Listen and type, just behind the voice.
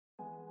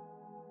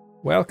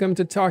Welcome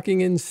to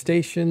Talking in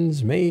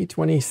Stations, May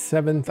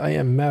 27th. I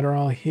am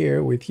Matterall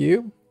here with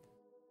you.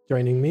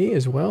 Joining me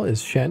as well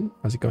is Shen.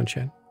 How's it going,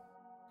 Shen?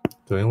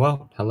 Doing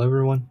well. Hello,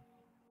 everyone.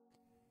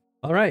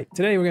 All right,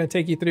 today we're going to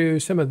take you through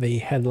some of the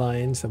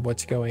headlines of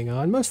what's going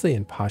on, mostly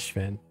in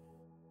Poshfin.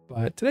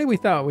 But today we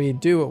thought we'd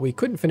do what we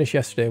couldn't finish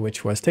yesterday,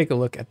 which was take a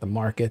look at the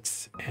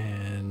markets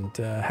and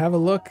have a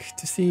look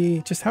to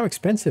see just how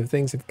expensive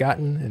things have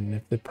gotten and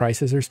if the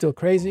prices are still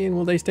crazy and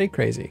will they stay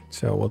crazy.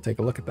 So we'll take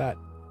a look at that.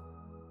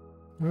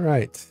 All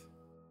right.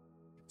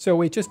 So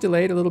we just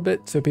delayed a little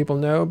bit so people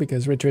know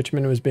because Rich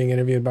Richmond was being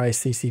interviewed by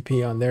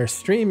CCP on their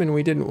stream and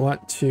we didn't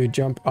want to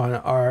jump on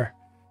our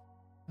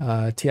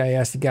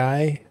TIS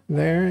guy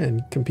there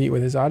and compete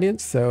with his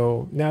audience.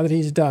 So now that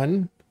he's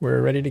done,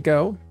 we're ready to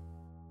go.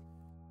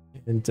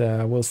 And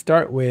we'll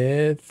start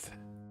with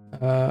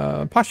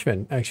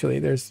Poshfin, actually.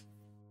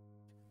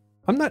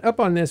 I'm not up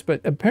on this, but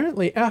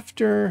apparently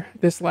after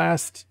this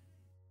last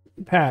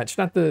patch,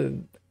 not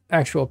the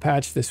actual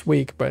patch this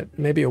week, but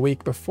maybe a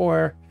week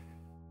before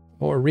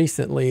or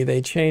recently, they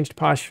changed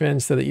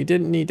Poshfin so that you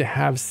didn't need to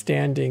have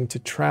standing to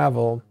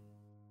travel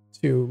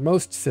to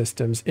most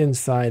systems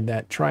inside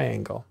that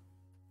triangle.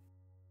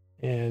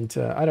 And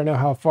I don't know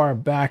how far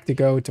back to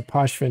go to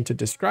Poshfin to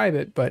describe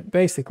it, but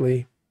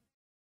basically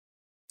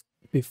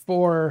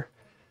before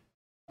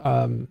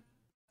a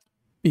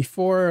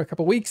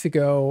couple weeks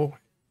ago,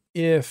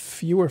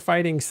 if you were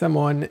fighting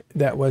someone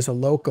that was a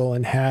local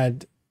and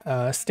had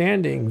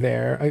standing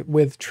there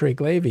with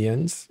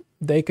Triglavians,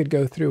 they could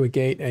go through a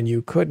gate and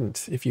you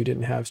couldn't if you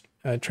didn't have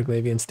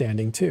Triglavian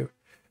standing too.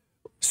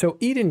 So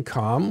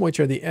Edencom, which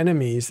are the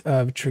enemies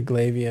of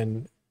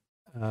Triglavian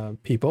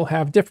people,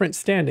 have different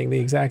standing, the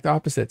exact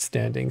opposite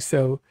standing.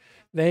 So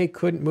they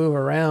couldn't move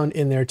around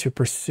in there to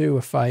pursue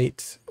a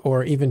fight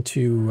or even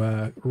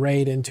to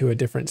raid into a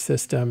different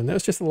system. And there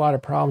was just a lot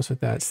of problems with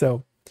that.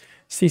 So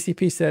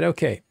CCP said,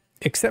 okay,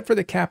 except for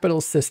the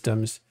capital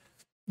systems,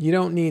 you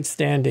don't need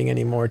standing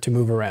anymore to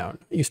move around.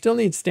 You still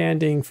need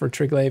standing for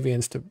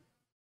Triglavians to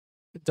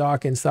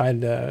dock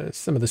inside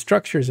some of the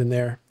structures in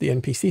there, the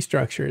NPC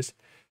structures,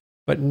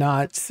 but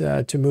not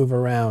to move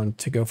around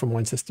to go from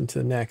one system to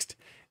the next.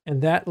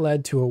 And that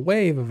led to a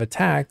wave of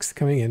attacks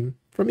coming in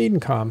from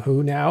Edencom,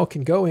 who now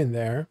can go in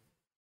there,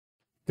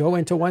 go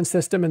into one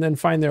system, and then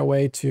find their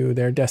way to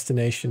their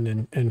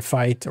destination and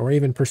fight or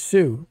even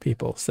pursue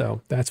people.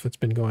 So that's what's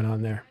been going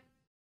on there.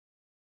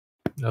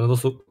 And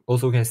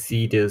also can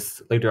see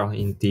this later on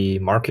in the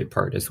market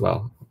part as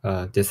well.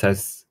 This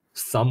has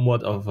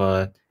somewhat of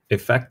an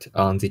effect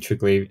on the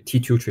T2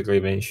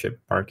 Triglavian ship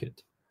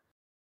market.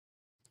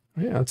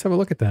 Yeah, let's have a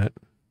look at that.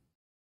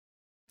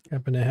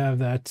 Happen to have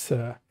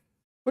that.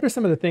 What are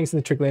some of the things in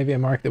the Triglavian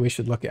market that we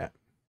should look at?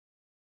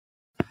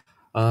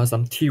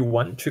 Some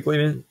T1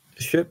 Triglavian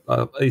ship,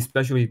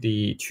 especially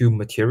the two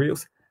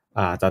materials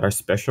that are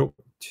special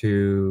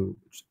to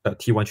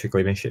T1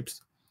 Triglavian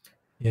ships.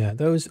 Yeah,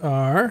 those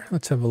are,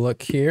 let's have a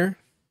look here.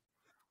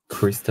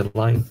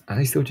 Crystalline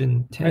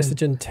Isogen 10.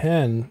 Isogen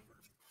 10.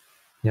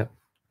 Yep.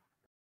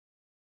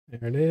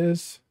 There it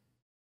is.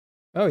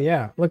 Oh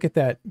yeah, look at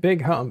that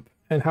big hump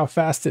and how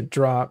fast it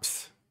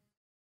drops.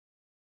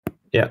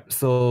 Yeah,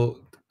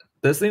 so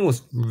this thing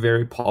was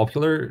very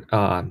popular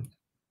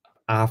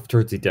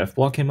after the dev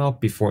block came out,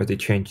 before the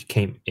change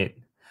came in.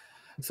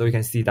 So you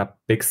can see that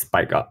big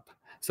spike up.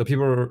 So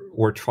people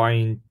were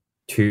trying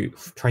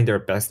their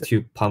best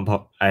to pump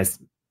up as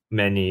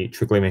many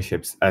Triglavian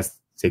ships as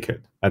they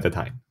could at the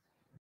time.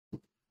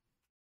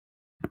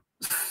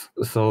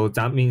 So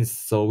that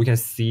means we can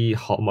see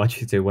how much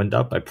they went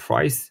up by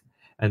price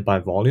and by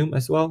volume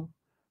as well.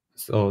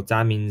 So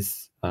that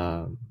means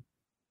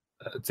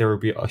there will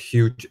be a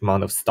huge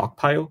amount of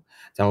stockpile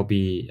that will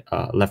be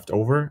left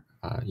over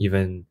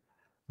even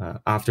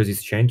after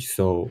this change.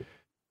 So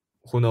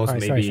who knows? All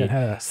right, maybe sorry, I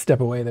had to step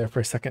away there for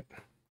a second.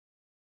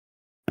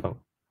 Oh,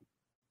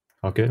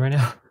 all good right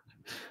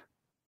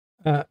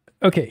now.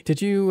 Okay,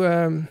 did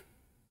you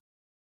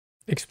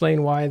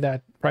explain why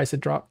that price had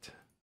dropped?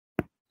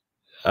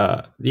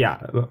 Yeah,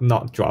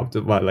 not dropped,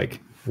 but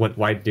like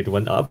why did it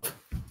went up?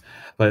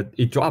 But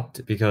it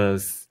dropped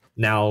because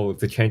now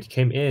the change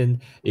came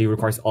in. It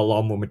requires a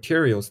lot more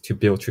materials to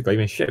build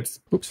Triglavian ships.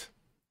 Oops.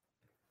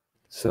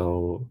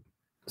 So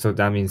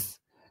that means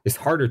it's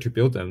harder to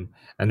build them,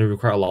 and it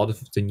requires a lot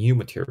of the new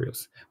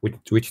materials,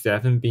 which they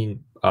haven't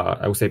been,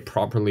 I would say,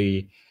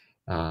 properly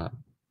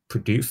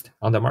produced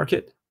on the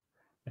market,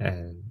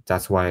 and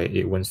that's why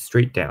it went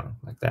straight down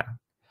like that.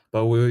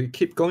 But will it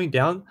keep going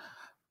down?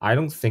 I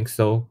don't think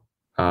so.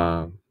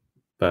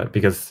 But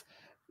because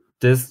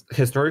this,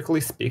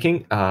 historically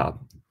speaking,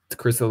 the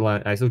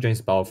crystalline isogen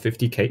is about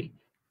 50K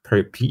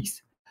per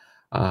piece.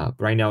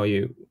 Right now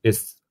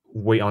it's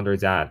way under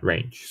that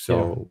range.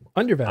 So yeah,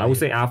 undervalued. I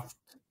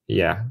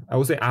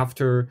would say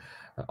after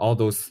all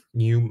those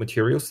new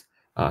materials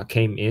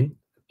came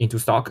into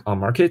stock on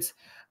markets,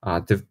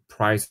 the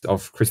price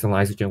of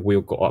crystalline isogen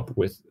will go up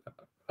with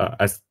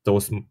as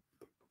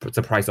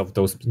the price of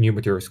those new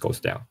materials goes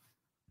down.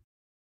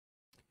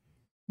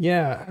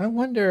 Yeah, I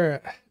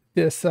wonder,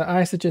 this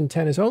Isogen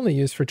 10 is only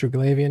used for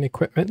Triglavian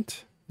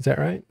equipment. Is that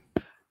right?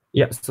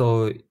 Yeah,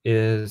 so it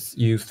is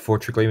used for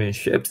Triglavian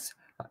ships,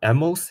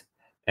 ammos,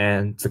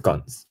 and the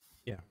guns.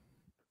 Yeah,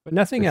 but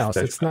nothing else.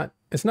 It's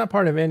not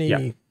part of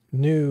any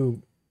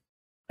new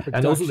production.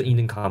 And also the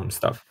Edencom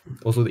stuff.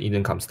 Also the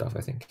Edencom stuff,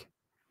 I think.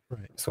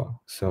 Right. As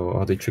well. So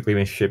all the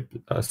Triglavian ship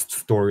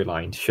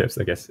storyline ships,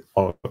 I guess,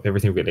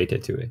 everything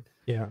related to it.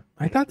 Yeah,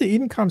 I thought the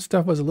Edencom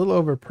stuff was a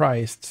little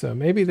overpriced, so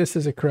maybe this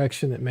is a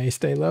correction that may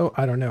stay low.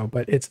 I don't know,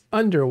 but it's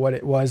under what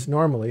it was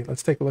normally.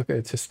 Let's take a look at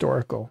its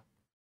historical.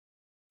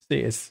 See,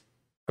 it's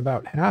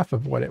about half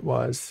of what it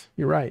was.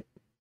 You're right.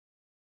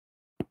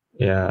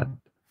 Yeah,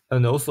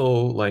 and also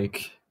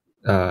like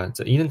the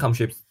Edencom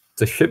ships,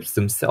 the ships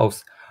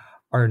themselves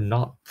are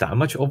not that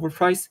much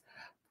overpriced.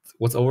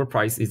 What's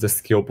overpriced is the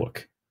skill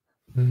book.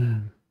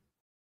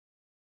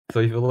 So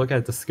if you look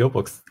at the skill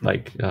books,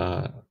 like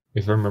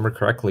if I remember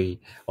correctly,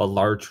 a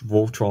large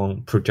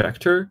Voltron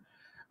projector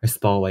is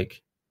about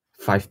like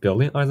 5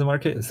 billion on the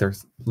market.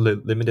 There's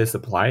limited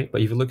supply.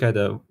 But if you look at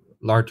the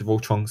large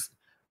Voltron's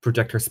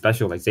projector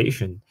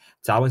specialization,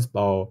 that one's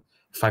about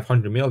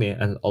 500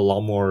 million and a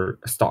lot more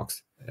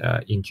stocks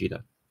in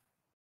JITA.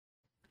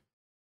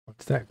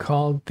 What's that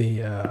called?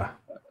 The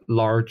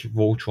large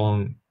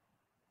Voltron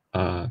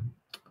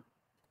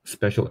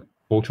special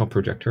Voltron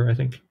projector, I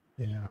think.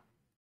 Yeah.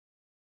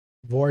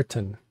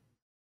 Vorton.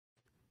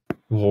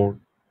 I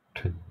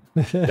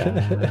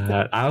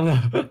don't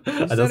know.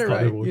 You said it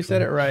right. You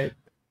said it right.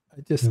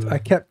 I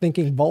kept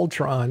thinking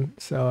Voltron,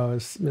 so I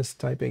was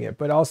mistyping it.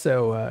 But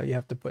also, you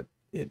have to put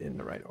it in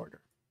the right order.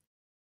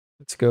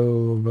 Let's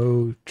go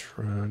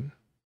Voltron.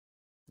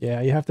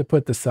 Yeah, you have to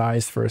put the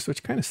size first,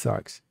 which kind of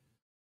sucks.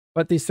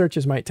 But these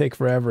searches might take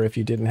forever if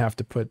you didn't have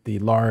to put the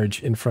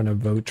large in front of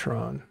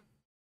Voltron.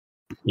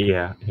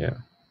 Yeah.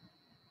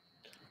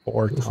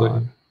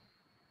 Vorton.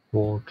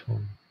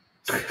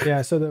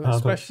 Yeah, so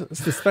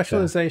the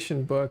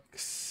specialization book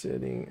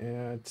sitting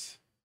at,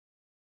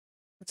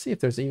 let's see if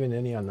there's even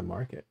any on the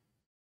market.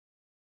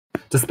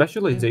 The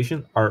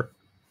specialization are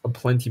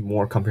plenty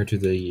more compared to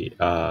the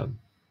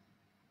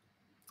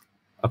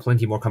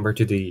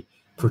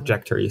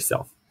projector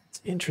itself.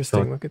 It's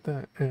interesting. So look at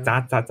that.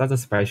 Yeah. That's a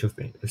special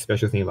thing. The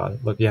special thing about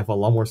it. Look, you have a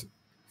lot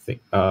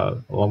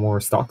more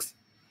stocks,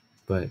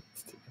 but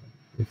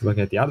if you look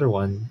at the other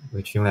one,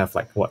 which you only have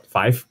like what,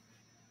 5?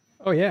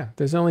 Oh yeah,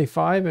 there's only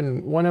 5,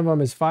 and one of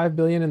them is 5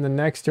 billion, and the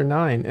next are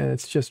 9, and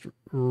it's just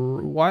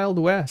Wild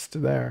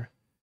West there.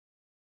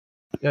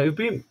 Yeah,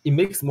 it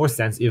makes more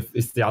sense if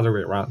it's the other way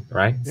around,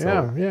 right?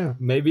 Yeah, so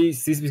maybe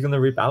CCP is gonna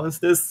rebalance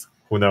this.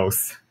 Who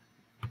knows?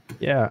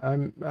 Yeah,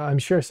 I'm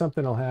sure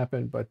something will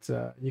happen, but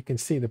you can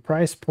see the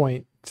price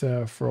point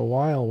for a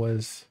while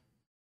was,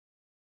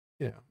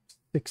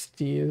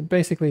 60,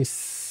 basically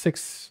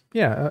 6,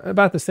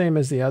 about the same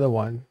as the other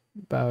one,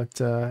 about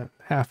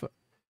half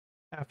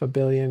a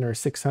billion or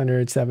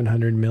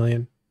 600-700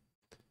 million.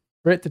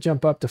 For it to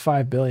jump up to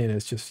 5 billion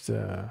is just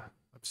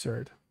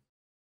absurd.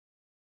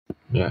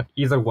 Yeah,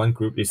 either one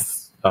group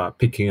is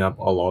picking up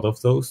a lot of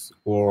those,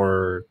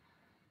 or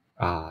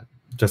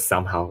just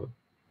somehow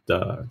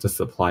the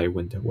supply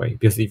went away.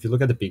 Because if you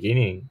look at the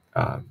beginning,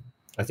 I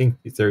think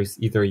there's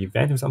either an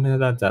event or something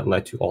like that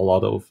led to a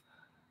lot of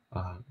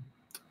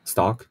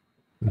stock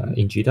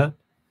in JITA.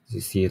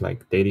 You see,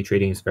 like daily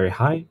trading is very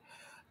high,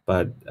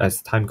 but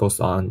as time goes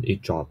on,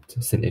 it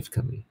dropped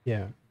significantly.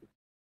 Yeah,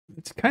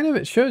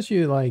 it shows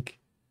you like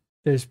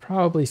there's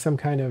probably some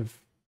kind of,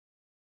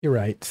 you're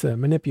right,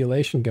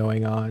 manipulation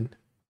going on.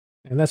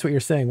 And that's what you're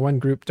saying. One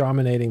group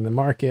dominating the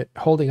market,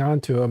 holding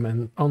on to them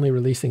and only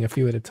releasing a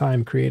few at a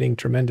time, creating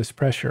tremendous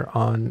pressure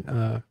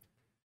on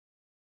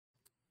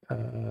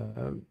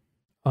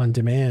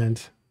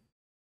demand.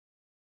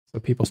 So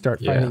people start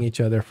fighting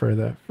each other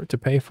to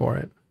pay for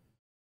it.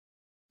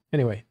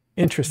 Anyway,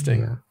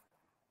 interesting.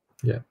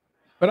 Yeah.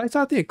 But I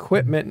thought the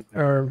equipment,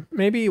 or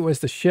maybe it was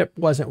the ship,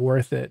 wasn't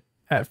worth it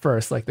at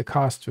first. Like the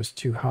cost was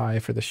too high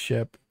for the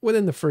ship.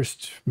 Within the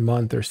first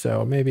month or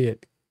so, maybe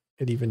it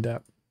evened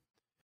up.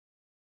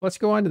 Let's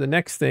go on to the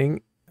next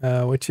thing,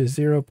 which is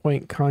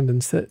 0-point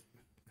condensate.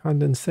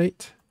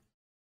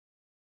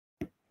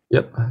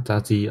 Yep,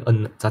 that's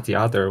the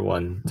other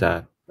one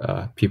that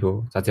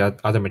that's the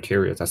other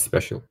material that's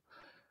special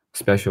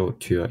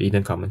to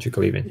Edencom and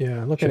Triglavian.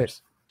 Yeah, look at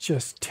it,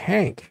 just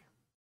tank.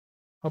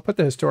 I'll put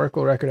the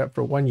historical record up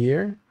for 1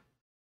 year.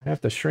 I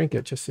have to shrink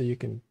it just so you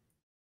can.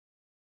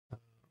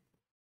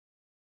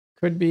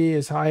 Could be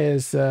as high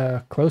as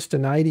close to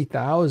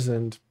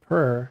 90,000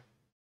 per.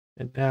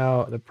 And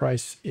now the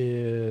price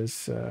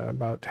is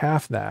about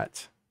half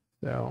that.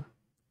 So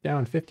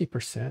down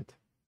 50%.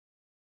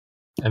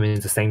 I mean,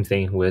 it's the same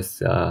thing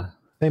with...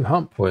 same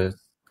hump.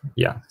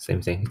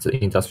 Same thing. It's an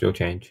industrial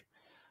change.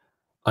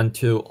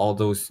 Until all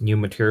those new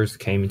materials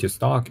came into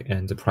stock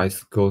and the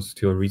price goes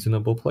to a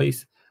reasonable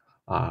place,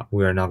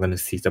 we are not going to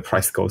see the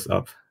price goes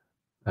up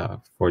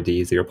for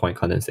the 0-point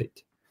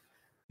condensate.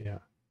 Yeah.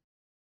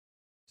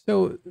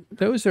 So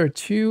those are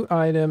 2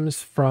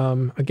 items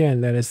from,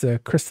 again, that is the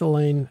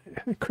crystalline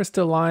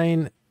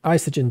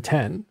Isogen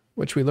 10.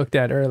 which we looked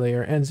at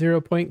earlier, and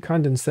 0-point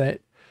condensate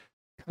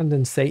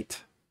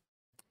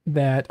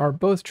that are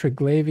both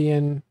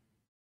Triglavian.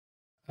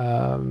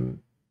 Well,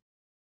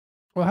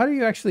 how do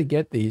you actually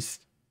get these?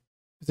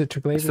 Is it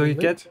Triglavian? So you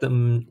get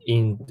them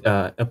in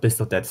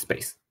Abyssal Dead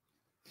Space.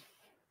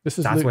 This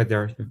is That's loot, why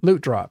they're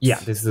loot drops. Yeah,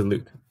 this is a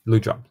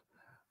loot drop,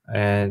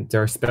 and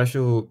there are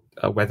special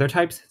weather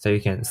types that you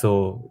can.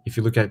 So if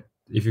you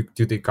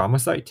do the gamma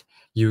sight,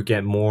 you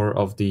get more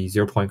of the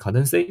 0-point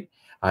condensate.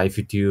 If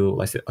you do,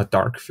 let's say, a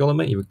dark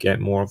filament, you would get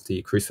more of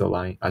the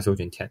crystalline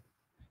isogen 10.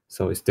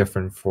 So it's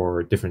different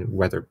for different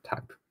weather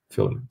type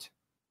filament.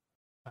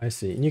 I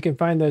see. And you can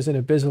find those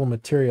in Abyssal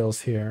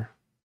Materials here.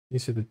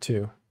 These are the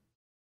two.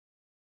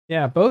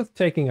 Yeah, both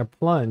taking a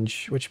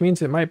plunge, which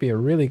means it might be a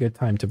really good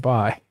time to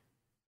buy.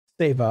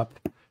 Save up.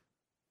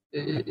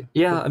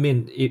 Yeah, I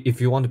mean, if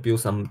you want to build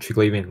some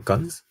Triglavian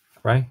guns,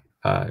 right?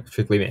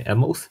 Triglavian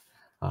ammos,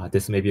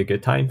 this may be a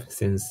good time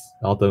since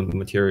all the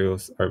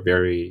materials are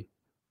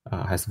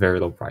has very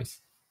low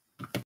price.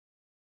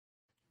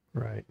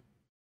 Right.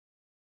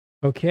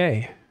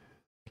 Okay.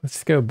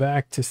 Let's go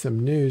back to some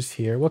news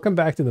here. We'll come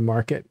back to the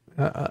market.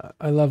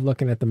 I love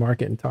looking at the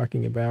market and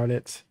talking about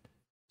it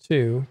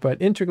too.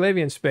 But in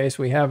Triglavian space,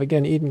 we have,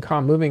 again,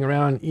 Edencom moving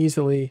around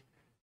easily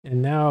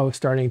and now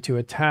starting to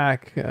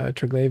attack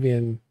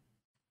Triglavian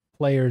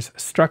players'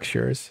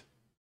 structures,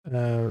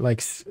 like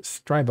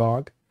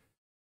Strybog.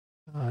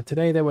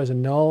 Today there was a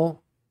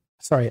what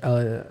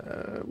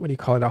do you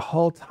call it? A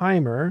hull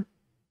timer.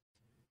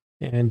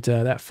 And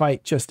that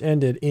fight just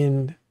ended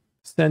in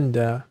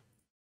Senda.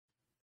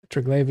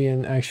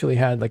 Triglavian actually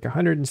had like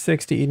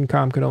 160.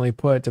 Edencom could only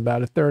put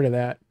about a third of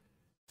that,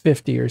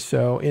 50 or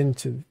so,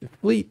 into the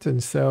fleet.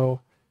 And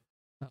so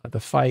the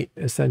fight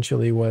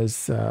essentially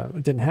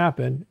didn't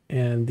happen,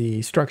 and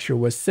the structure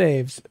was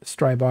saved.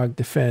 Strybog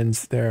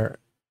defends their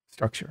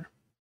structure.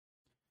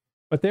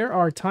 But there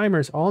are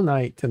timers all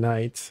night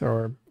tonight,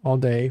 or all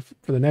day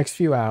for the next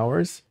few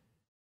hours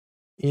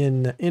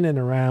in and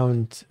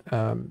around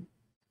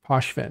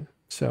Poshvin.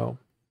 So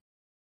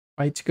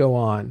fights go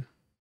on.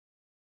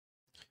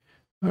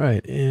 All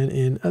right, and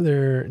in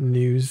other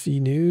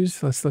newsy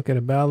news, let's look at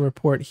a battle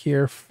report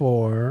here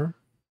for...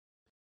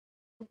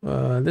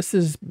 this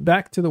is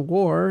back to the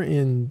war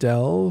in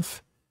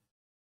Delve.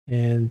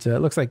 And it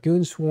looks like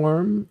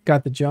Goonswarm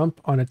got the jump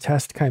on a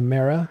test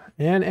Chimera,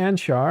 and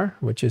Anshar,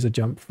 which is a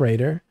jump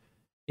freighter,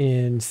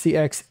 in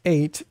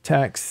CX8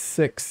 TAX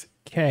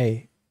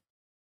 6K.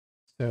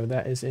 So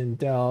that is in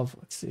Delve.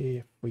 Let's see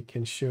if we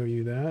can show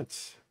you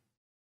that.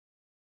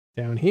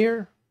 Down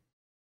here.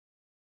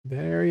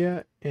 That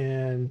area.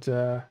 And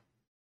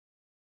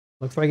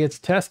looks like it's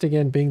test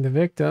again being the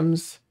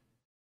victims.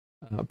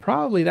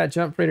 Probably that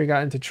jump freighter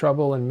got into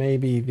trouble, and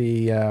maybe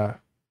the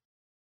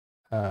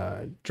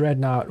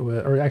dreadnought,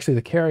 or actually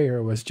the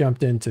carrier, was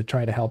jumped in to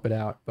try to help it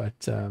out.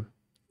 But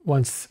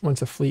once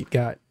a fleet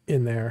got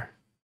in there,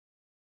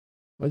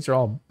 those are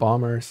all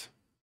bombers.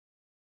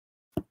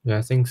 Yeah,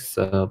 I think it's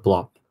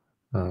blob.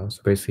 So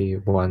basically,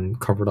 one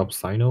covered up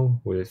sino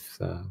with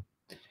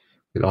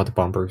all the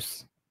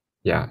bombers.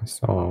 Yeah, it's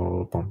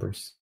all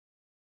bombers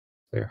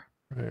there.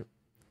 Right.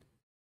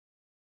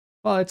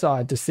 Well, it's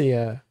odd to see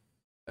a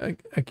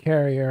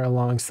carrier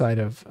alongside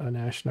of an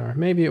Ashnar.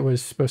 Maybe it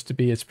was supposed to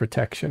be its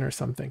protection or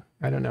something.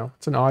 I don't know.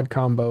 It's an odd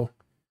combo,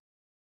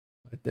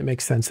 but it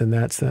makes sense in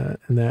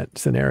that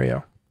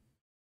scenario.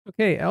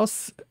 Okay,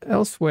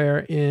 elsewhere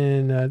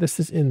in this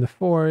is in the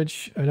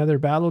Forge, another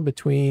battle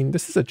between,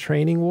 this is a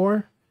training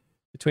war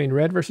between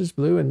Red versus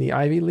Blue and the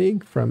Ivy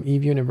League from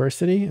Eve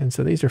University, and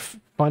so these are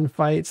fun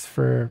fights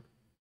to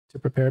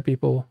prepare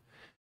people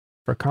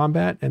for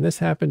combat. And this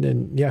happened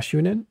in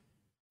Yashunin.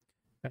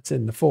 That's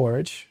in the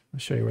Forge. I'll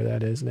show you where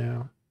that is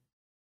now.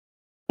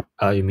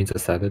 You mean the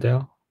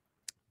Citadel?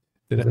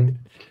 Did I?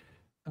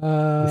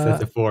 You said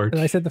the Forge.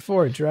 I said the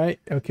Forge, right?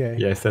 Okay.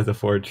 Yeah, I said the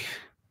Forge.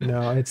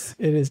 No, it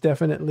is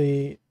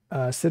definitely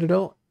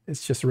Citadel.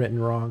 It's just written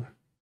wrong.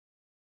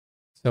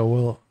 So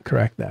we'll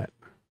correct that.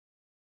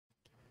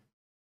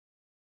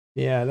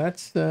 Yeah,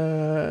 that's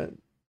where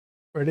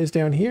it is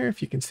down here,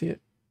 if you can see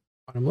it.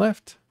 Bottom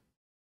left.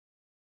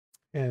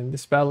 And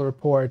this battle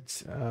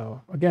report,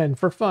 again,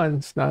 for fun,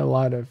 it's not a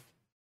lot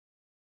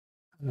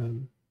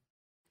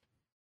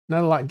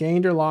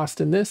gained or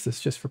lost in this.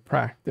 It's just for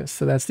practice.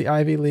 So that's the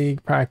Ivy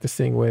League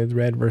practicing with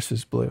Red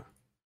versus Blue.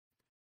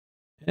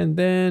 And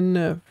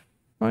then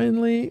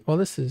finally, well,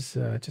 this is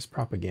just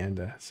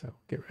propaganda. So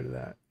get rid of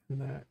that and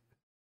that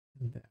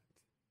and that.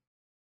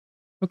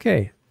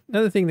 Okay,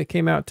 another thing that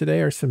came out today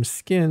are some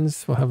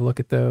skins. We'll have a look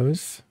at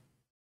those.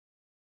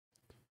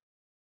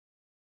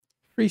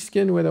 Free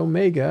skin with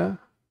Omega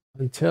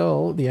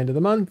until the end of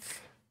the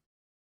month.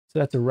 So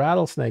that's a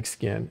rattlesnake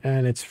skin,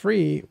 and it's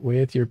free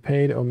with your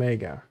paid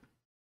Omega.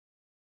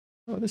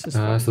 Oh, this is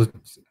fun.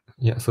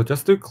 So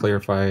just to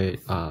clarify,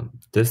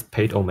 this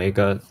paid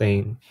Omega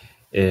thing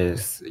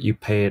is you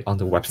pay it on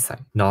the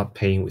website, not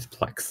paying with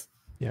Plex.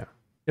 Yeah,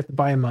 you have to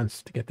buy a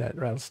month to get that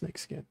rattlesnake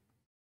skin.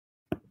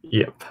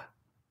 Yep.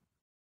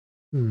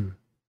 And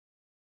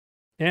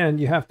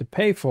you have to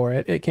pay for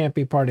it. It can't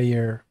be part of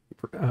your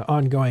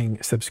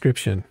ongoing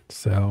subscription.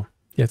 So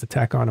you have to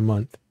tack on a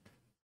month.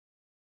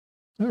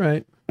 All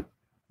right.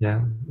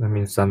 Yeah, that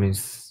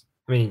means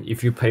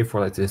if you pay for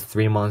like this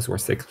 3 months or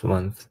 6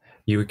 months,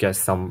 you get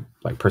some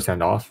like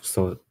percent off.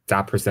 So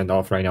that percent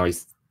off right now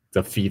is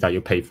the fee that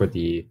you pay for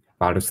the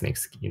rattlesnake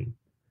skin.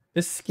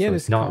 This skin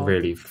is not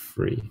really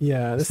free.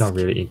 Yeah, it's not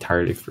really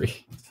entirely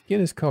free. Skin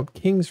is called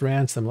King's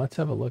Ransom. Let's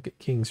have a look at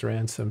King's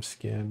Ransom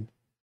skin.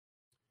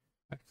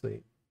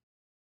 Actually,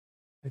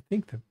 I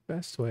think the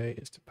best way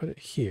is to put it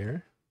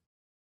here.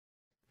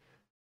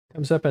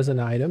 Comes up as an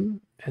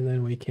item, and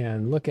then we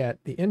can look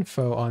at the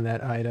info on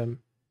that item.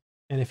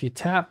 And if you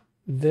tap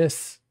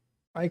this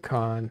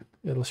icon,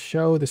 it'll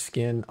show the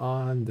skin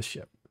on the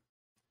ship.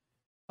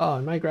 Oh,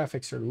 and my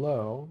graphics are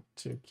low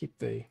to keep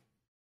the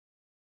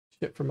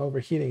ship from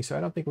overheating, so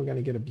I don't think we're going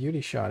to get a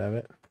beauty shot of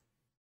it.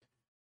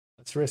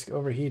 Let's risk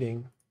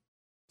overheating.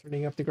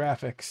 Turning up the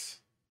graphics.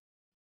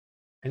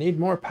 I need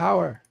more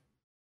power.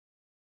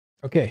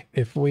 Okay,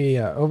 if we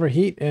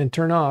overheat and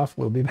turn off,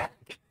 we'll be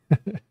back.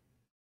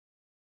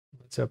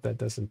 Let's hope that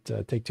doesn't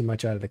take too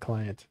much out of the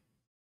client.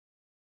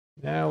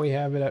 Now we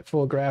have it at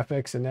full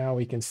graphics, and now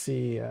we can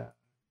see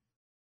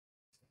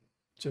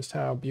just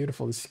how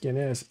beautiful the skin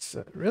is. It's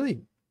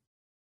really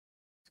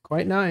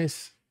quite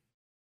nice.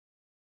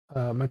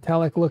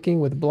 Metallic looking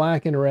with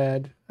black and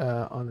red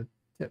on the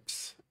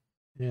tips.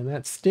 And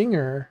that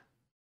stinger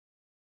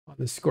on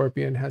the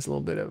scorpion has a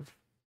little bit of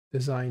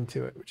design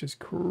to it, which is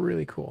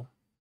really cool.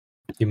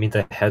 You mean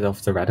the head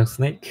of the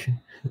rattlesnake?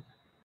 I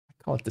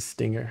call it the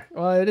stinger.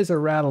 Well, it is a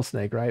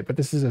rattlesnake, right? But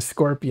this is a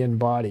scorpion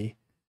body.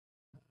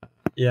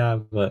 Yeah,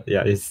 but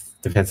yeah, it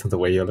depends on the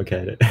way you look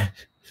at it.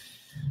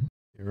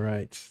 You're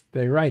right.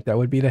 They're right. That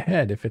would be the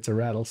head if it's a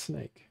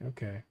rattlesnake.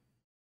 Okay.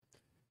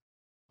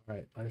 All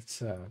right.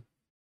 Let's.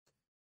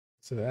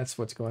 So that's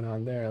what's going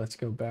on there. Let's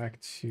go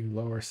back to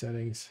lower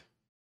settings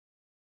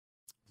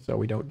so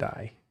we don't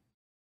die.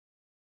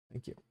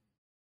 Thank you.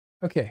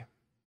 Okay.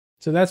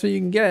 So that's what you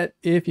can get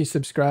if you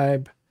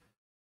subscribe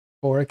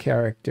for a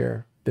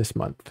character this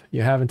month.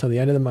 You have until the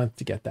end of the month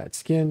to get that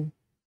skin.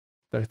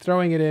 They're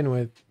throwing it in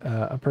with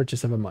a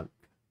purchase of a month,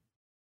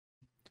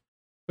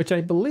 which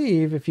I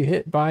believe if you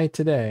hit buy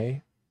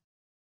today,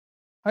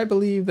 I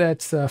believe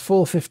that's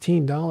full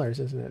 $15,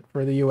 isn't it,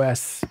 for the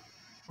US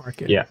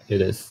market? Yeah,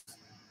 it is.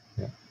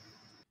 Yeah.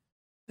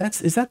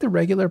 Is that the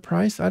regular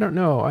price? I don't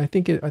know. I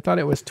thought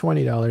it was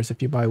 $20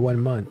 if you buy 1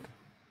 month.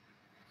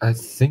 I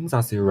think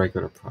that's the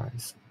regular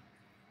price.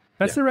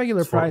 That's the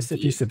regular price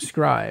if you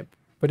subscribe.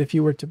 But if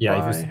you were to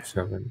buy, if you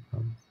subscribe,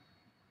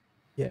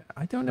 yeah,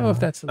 I don't know if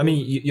that's. I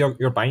mean,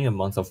 you're buying a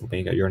month of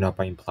Omega. You're not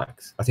buying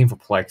Plex. I think for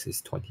Plex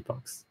it's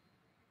 $20.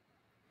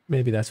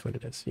 Maybe that's what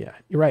it is. Yeah,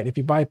 you're right. If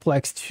you buy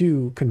Plex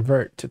to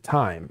convert to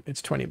time,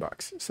 it's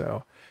 $20.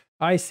 So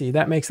I see.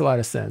 That makes a lot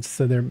of sense.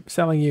 So they're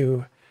selling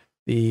you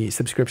the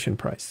subscription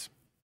price.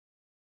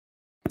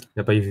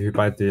 Yeah, but if you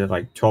buy the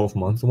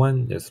 12-month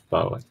one, it's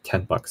about like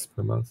 $10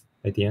 per month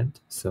at the end.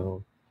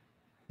 So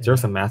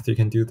there's some math you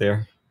can do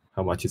there.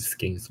 How much is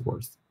skin is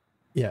worth?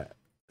 Yeah.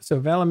 So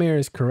Valamir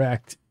is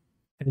correct,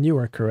 and you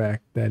are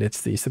correct that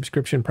it's the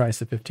subscription price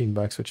of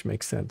 $15, which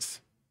makes sense.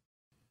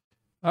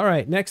 All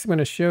right, next I'm going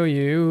to show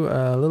you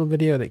a little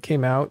video that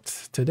came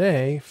out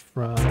today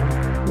from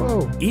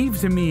Eve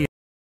to me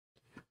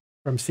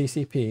from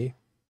CCP.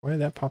 Why did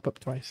that pop up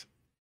twice?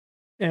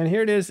 And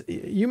here it is.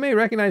 You may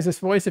recognize this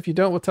voice. If you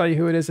don't, we'll tell you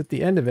who it is at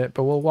the end of it,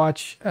 but we'll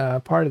watch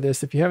part of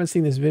this. If you haven't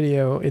seen this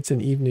video, it's in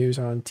Eve News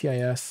on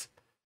TIS.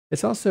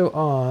 It's also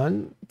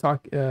on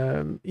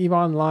Eve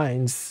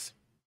Online's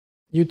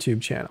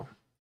YouTube channel.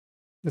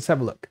 Let's have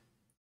a look.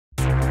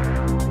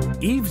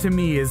 Eve to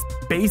me is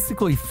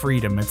basically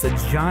freedom. It's a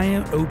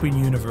giant open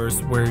universe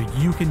where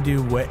you can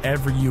do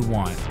whatever you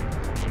want.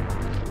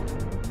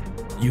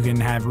 You can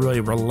have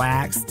really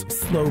relaxed,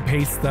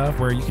 slow-paced stuff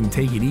where you can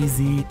take it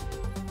easy.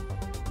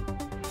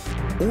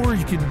 Or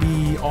you could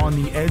be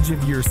on the edge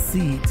of your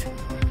seat,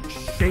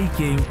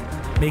 shaking,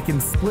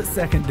 making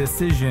split-second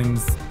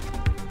decisions.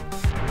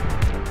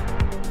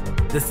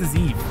 This is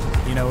Eve.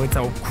 You know, it's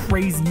a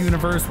crazy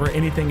universe where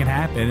anything can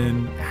happen,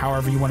 and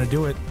however you want to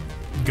do it,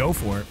 go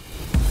for it.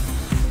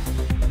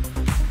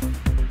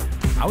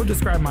 I would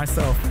describe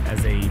myself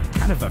as a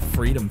kind of a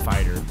freedom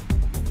fighter.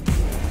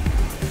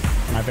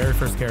 My very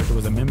first character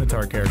was a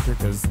Minotaur character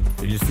because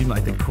they just seemed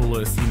like the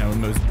coolest,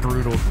 most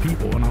brutal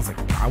people, and I was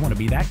like, I want to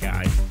be that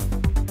guy.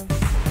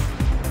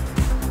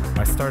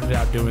 I started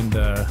out doing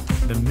the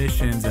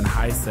missions in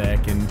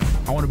HiSec, and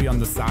I want to be on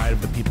the side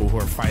of the people who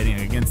are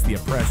fighting against the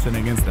oppression,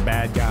 against the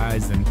bad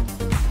guys. And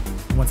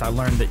once I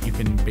learned that you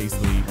can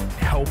basically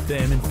help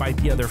them and fight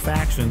the other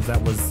factions,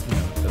 that was,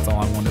 that's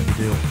all I wanted to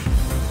do.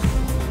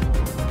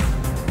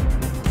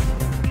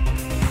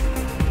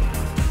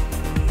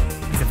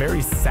 It's a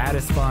very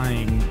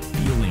satisfying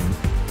feeling,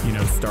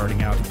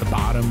 starting out at the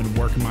bottom and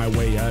working my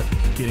way up,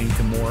 getting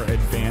to more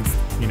advanced,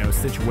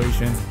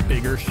 situations,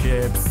 bigger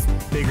ships,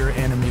 bigger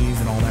enemies,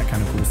 and all that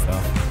kind of cool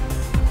stuff.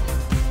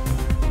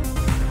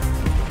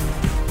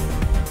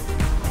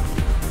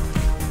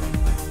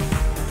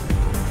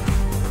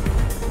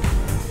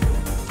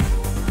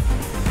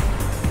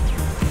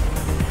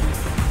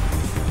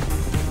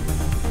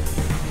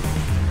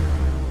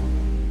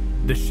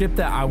 The ship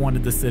that I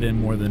wanted to sit in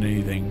more than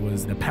anything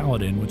was the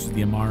Paladin, which is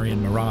the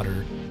Amarian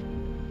Marauder.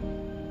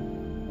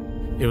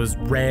 It was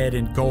red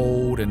and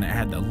gold, and it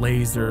had the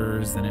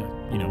lasers, and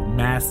it,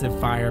 massive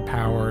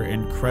firepower,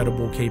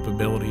 incredible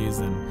capabilities,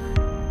 and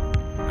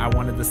I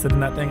wanted to sit in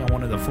that thing. I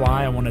wanted to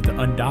fly. I wanted to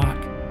undock.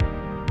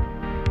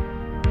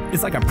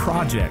 It's like a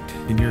project,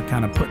 and you're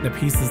kind of putting the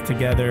pieces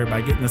together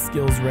by getting the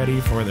skills ready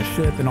for the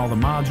ship and all the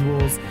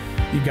modules.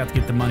 You've got to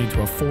get the money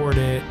to afford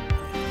it.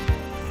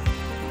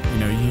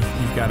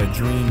 You've got a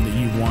dream that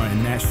you want,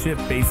 and that ship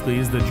basically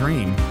is the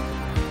dream.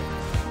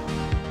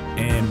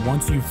 And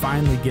once you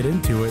finally get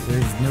into it,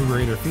 there's no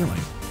greater feeling.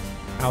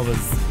 I was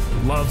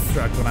love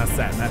struck when I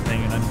sat in that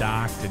thing and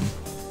undocked,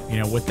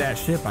 and with that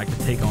ship I could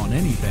take on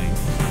anything.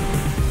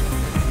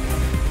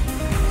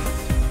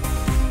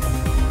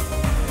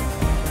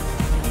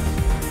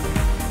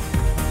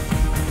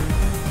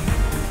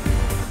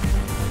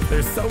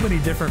 There's so many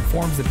different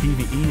forms of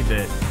PvE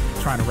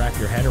that trying to wrap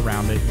your head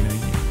around it,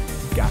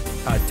 you've got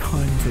a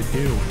ton to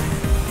do.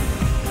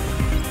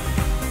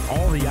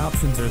 All the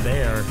options are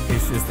there.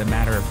 It's just a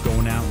matter of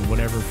going out and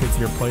whatever fits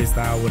your play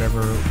style,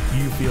 whatever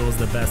you feel is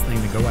the best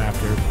thing to go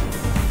after.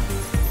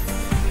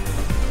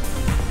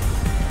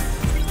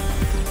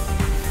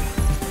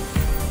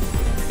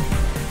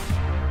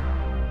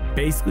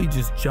 Basically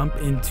just jump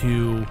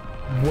into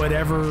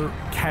whatever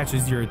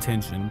catches your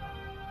attention.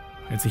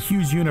 It's a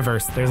huge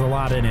universe. There's a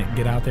lot in it.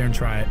 Get out there and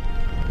try it.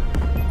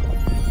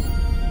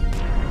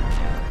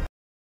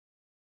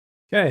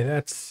 Okay,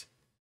 that's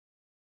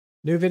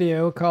new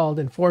video called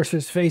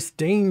Enforcers Face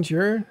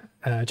Danger.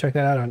 Check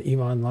that out on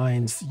EVE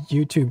Online's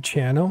YouTube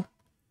channel. 1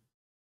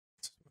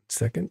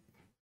 second.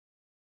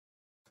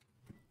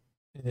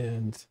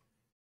 And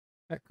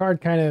that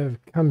card kind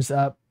of comes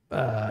up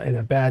in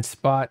a bad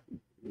spot.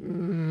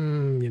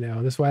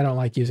 This is why I don't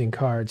like using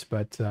cards,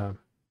 but I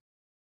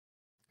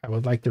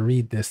would like to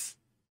read this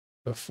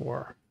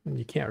before, and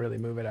you can't really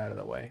move it out of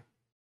the way.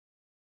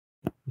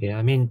 Yeah,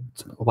 I mean,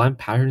 one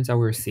pattern that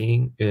we're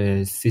seeing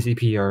is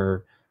CCP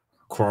are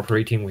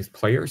cooperating with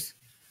players,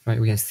 right?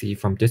 We can see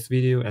from this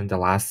video and the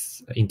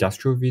last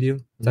industrial video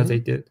that they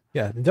did.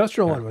 Yeah, the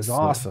industrial one was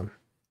awesome.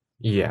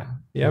 Yeah.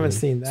 You haven't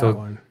seen that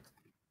one.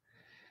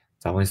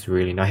 That one's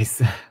really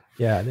nice.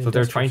 Yeah. So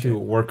they're trying to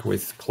work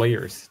with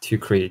players to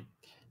create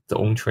their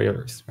own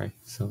trailers, right?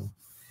 So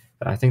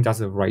I think that's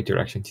the right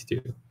direction to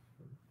do,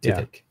 to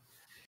take.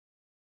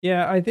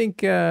 Yeah, I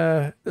think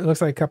it looks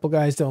like a couple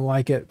guys don't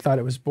like it, thought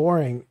it was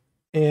boring.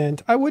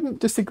 And I wouldn't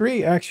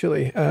disagree,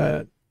 actually.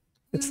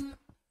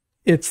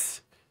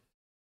 It's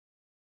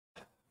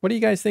what do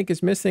you guys think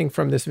is missing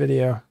from this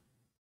video?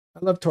 I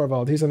love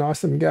Torvald. He's an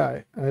awesome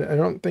guy. I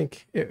don't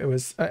think it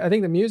was, I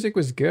think the music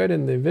was good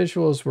and the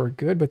visuals were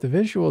good, but the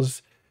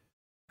visuals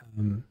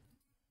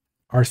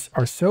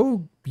are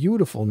so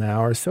beautiful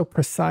now, are so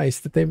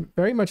precise that they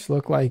very much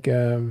look like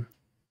a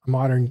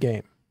modern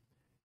game.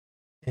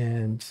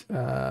 And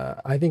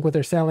I think what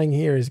they're selling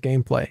here is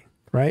gameplay,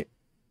 right?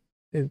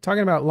 They're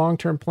talking about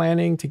long-term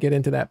planning to get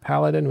into that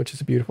Paladin, which is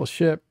a beautiful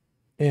ship,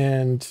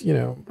 and,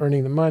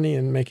 earning the money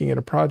and making it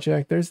a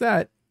project. There's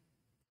that.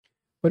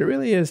 But it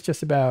really is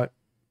just about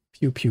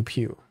pew, pew,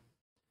 pew.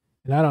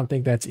 And I don't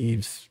think that's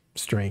EVE's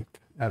strength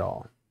at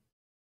all.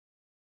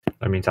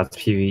 I mean, that's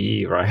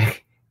PvE, right?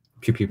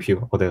 Pew, pew,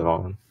 pew, all day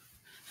long.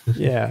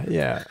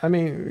 Yeah. I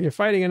mean, you're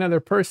fighting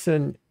another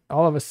person,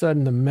 all of a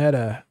sudden the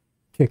meta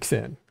kicks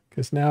in.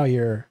 Because now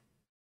you're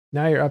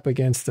up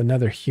against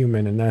another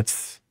human, and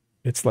it's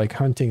like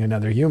hunting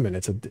another human.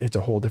 It's a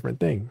whole different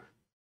thing.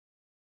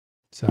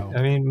 So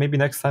I mean, maybe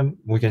next time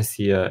we can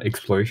see a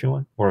exploration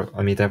one, or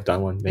I mean, they've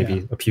done one,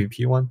 maybe a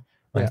PvP one.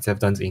 Right? Yeah. They've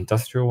done the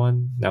industrial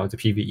one. Now the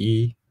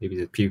PvE. Maybe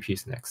the PvP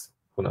is next.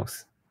 Who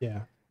knows?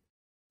 Yeah,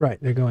 right.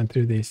 They're going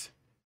through these.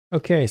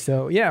 Okay,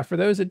 so yeah, for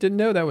those that didn't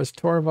know, that was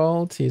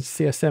Torvald. He's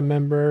CSM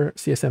member,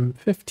 CSM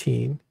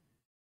 15,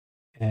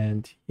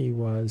 and he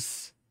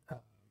was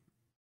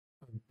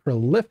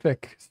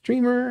prolific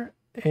streamer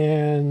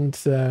and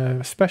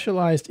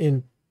specialized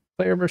in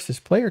player versus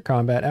player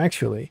combat,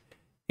 actually,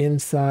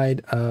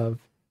 inside of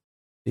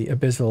the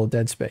Abyssal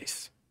Dead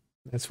Space.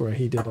 That's where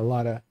he did a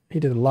lot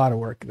of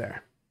work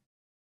there.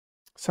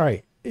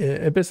 Sorry,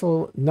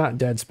 Abyssal, not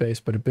Dead Space,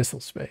 but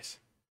Abyssal Space.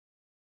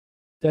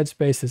 Dead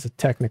Space is a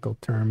technical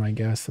term, I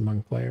guess,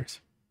 among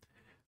players.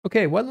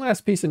 Okay, one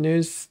last piece of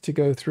news to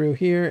go through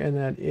here, and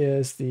that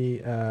is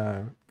the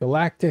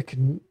Galactic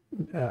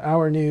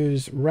Hour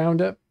News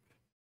Roundup.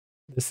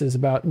 This is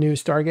about new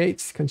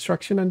Stargates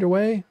construction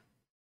underway.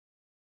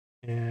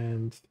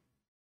 And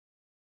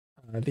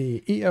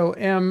the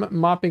EOM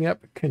mopping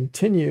up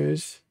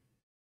continues.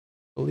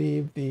 I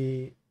believe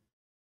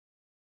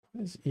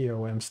what does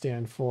EOM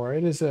stand for?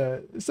 It's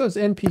those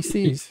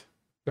NPCs.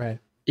 Go ahead.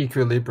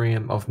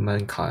 Equilibrium of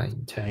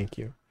Mankind. Thank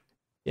you.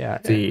 Yeah.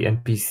 The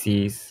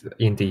NPCs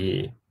in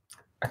the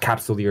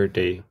Capsuleer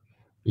Day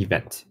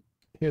event.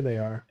 Here they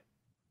are.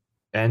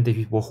 And the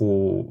people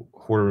who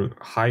were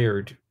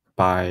hired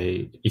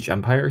by each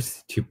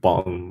empires to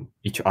bomb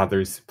each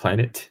other's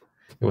planet.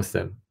 It was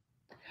them.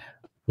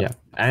 Yeah.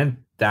 And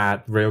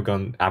that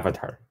railgun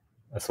avatar.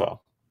 as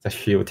well. The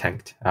shield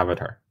tanked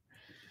avatar.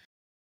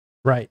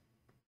 Right.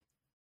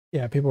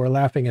 Yeah, people were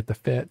laughing at the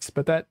fits,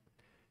 but that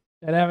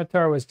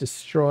avatar was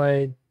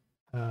destroyed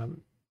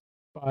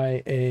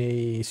by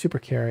a super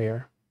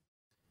carrier.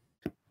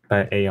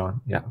 By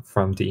Aeon, yeah,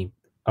 from the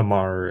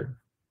Amar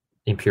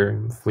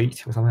Imperium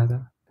fleet or something like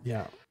that.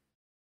 Yeah.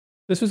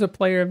 This was a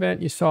player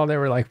event. You saw there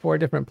were like 4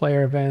 different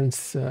player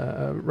events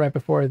right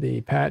before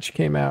the patch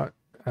came out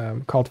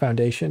called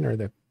Foundation or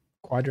the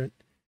Quadrant.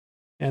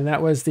 And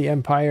that was the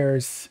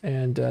Empires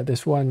and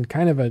this one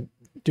kind of a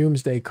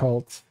doomsday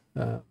cult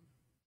at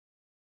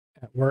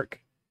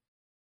work.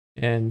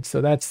 And so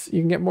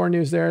you can get more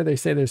news there. They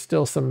say there's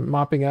still some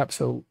mopping up.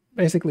 So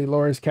basically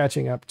lore is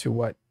catching up to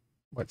what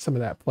some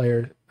of that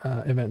player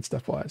event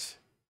stuff was.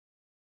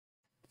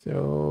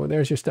 So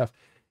there's your stuff.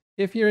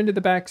 If you're into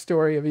the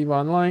backstory of EVE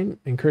Online,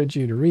 I encourage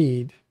you to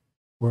read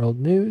World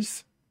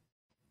News.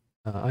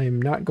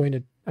 I'm not going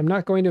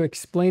to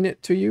explain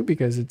it to you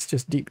because it's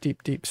just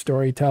deep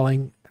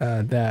storytelling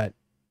that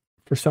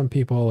for some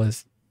people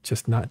is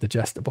just not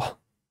digestible.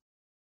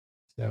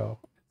 So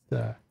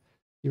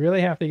you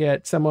really have to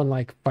get someone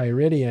like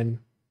Viridian,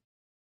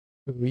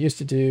 who used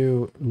to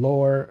do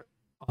lore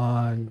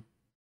on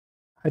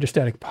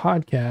Hydrostatic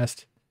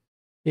Podcast.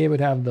 He would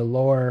have the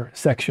lore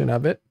section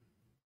of it.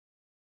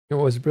 And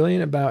what was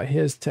brilliant about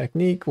his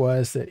technique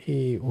was that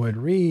he would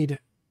read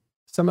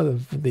some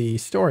of the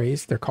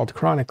stories. They're called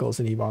chronicles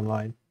in EVE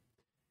Online.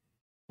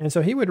 And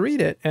so he would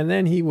read it and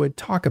then he would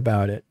talk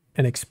about it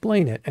and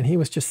explain it. And he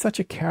was just such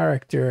a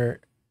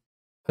character.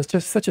 Was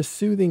just such a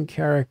soothing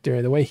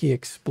character. The way he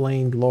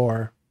explained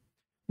lore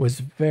was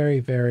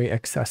very, very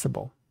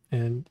accessible.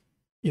 And,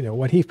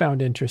 what he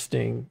found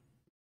interesting,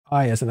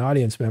 I, as an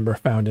audience member,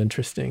 found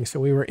interesting. So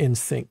we were in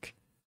sync.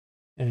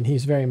 And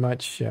he's very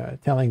much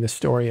telling the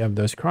story of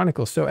those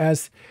chronicles. So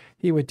as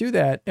he would do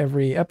that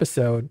every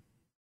episode,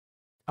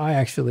 I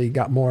actually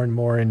got more and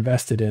more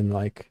invested in,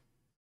 like,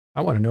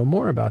 I want to know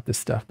more about this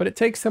stuff. But it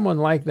takes someone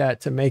like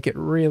that to make it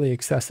really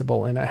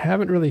accessible. And I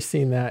haven't really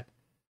seen that.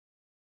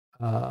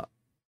 I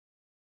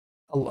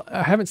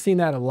haven't seen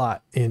that a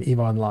lot in EVE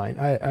Online.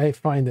 I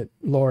find that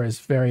lore is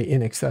very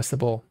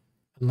inaccessible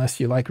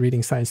unless you like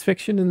reading science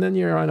fiction, and then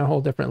you're on a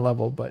whole different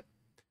level. But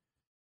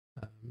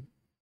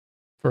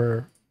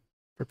for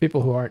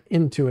people who aren't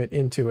into it,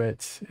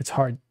 it's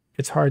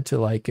hard to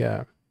like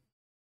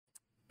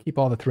keep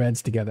all the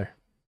threads together.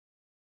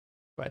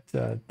 But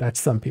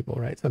that's some people,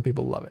 right? Some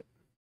people love it.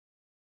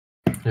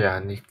 Yeah,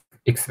 and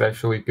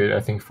especially good, I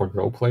think, for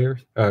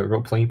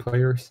role-playing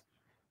players.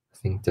 I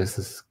think this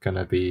is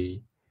gonna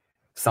be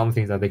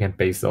something that they can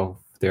base off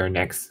their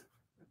next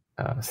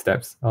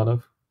steps out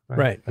of.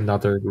 Right.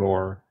 Another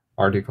lore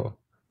article.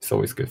 It's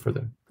always good for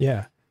them.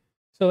 Yeah.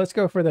 So let's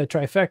go for the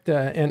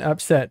trifecta and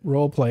upset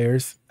role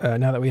players.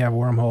 Now that we have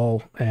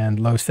Wormhole and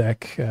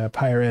Lowsec,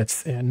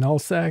 Pirates and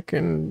Nullsec,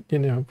 and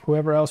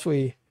whoever else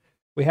we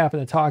happen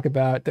to talk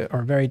about that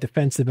are very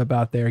defensive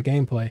about their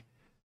gameplay.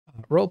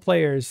 Role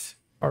players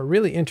are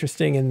really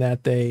interesting in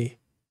that they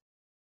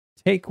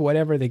take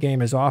whatever the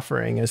game is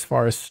offering as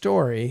far as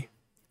story,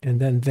 and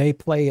then they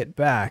play it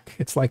back.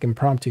 It's like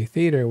impromptu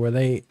theater where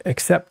they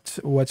accept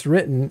what's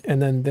written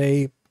and then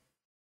they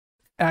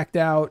act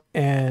out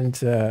and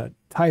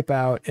type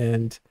out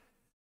and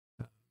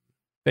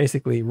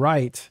basically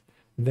write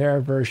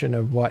their version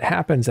of what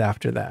happens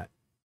after that.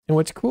 And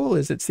what's cool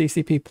is that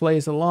CCP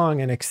plays along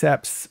and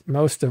accepts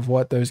most of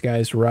what those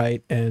guys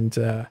write and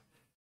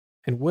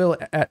will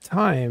at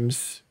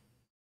times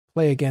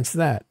play against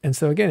that. And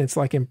so again, is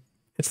it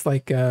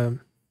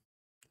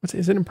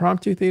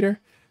impromptu theater?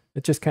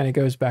 It just kind of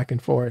goes back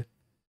and forth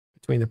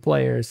between the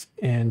players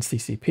and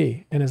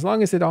CCP. And as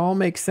long as it all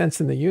makes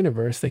sense in the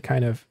universe, they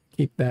kind of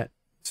keep that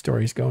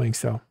stories going.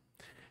 So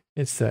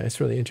it's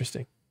really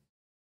interesting.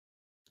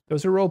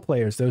 Those are role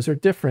players. Those are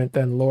different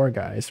than lore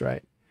guys,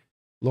 right?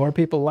 Lore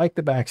people like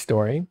the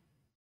backstory.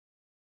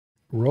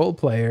 Role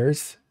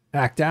players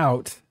act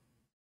out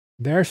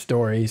their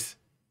stories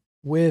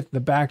with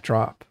the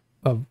backdrop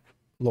of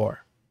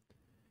lore.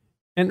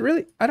 And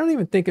really, I don't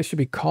even think it should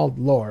be called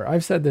lore.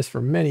 I've said this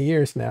for many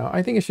years now.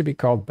 I think it should be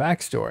called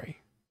backstory.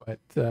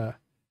 But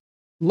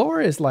lore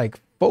is like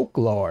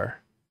folklore.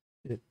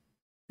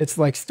 It's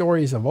like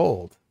stories of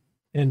old.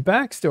 And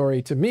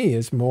backstory to me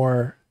is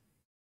more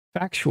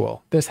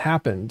factual. This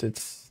happened.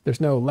 There's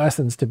no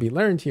lessons to be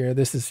learned here.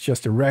 This is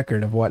just a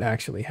record of what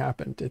actually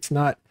happened. It's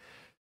not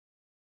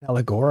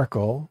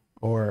allegorical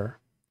or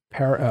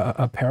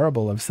a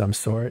parable of some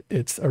sort.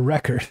 It's a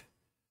record.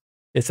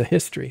 It's a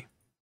history.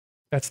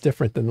 That's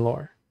different than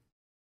lore.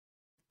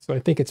 So I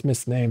think it's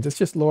misnamed. It's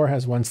just lore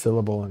has one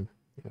syllable and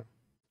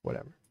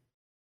whatever.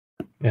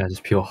 Yeah,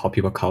 just how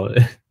people call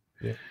it.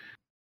 Yeah.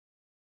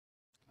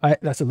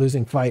 That's a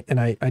losing fight, and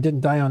I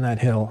didn't die on that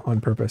hill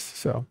on purpose.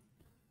 So,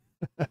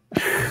 all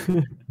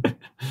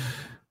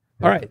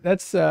right,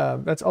 that's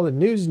all the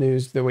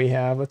news that we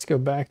have. Let's go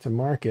back to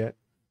market.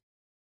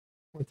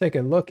 We'll take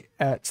a look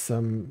at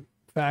some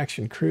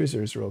faction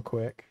cruisers real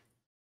quick.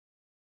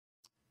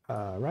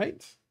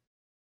 Right?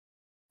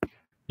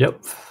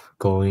 Yep,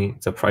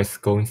 the price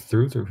going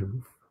through the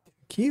roof,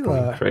 going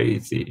Gila,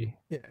 crazy.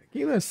 yeah,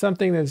 Gila is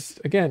something that's,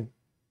 again,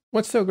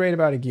 what's so great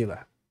about a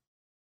Gila?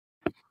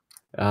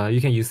 You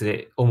can use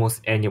it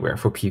almost anywhere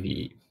for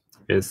PvE,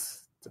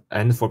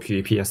 and for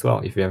PvP as well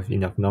if you have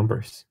enough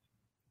numbers.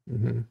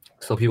 Mm-hmm.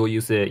 So people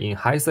use it in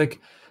HiSec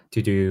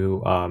to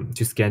do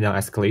to scan down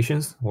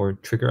escalations or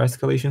trigger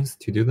escalations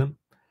to do them.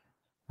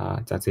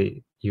 That's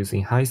it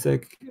using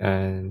HiSec,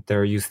 and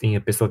they're using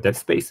Abyssal Dead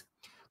Space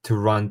to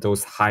run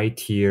those high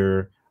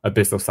tier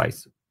Abyssal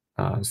sites.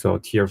 So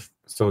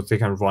they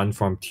can run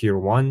from tier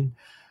 1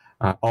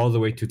 all the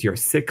way to tier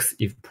 6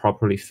 if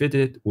properly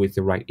fitted with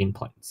the right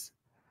implants.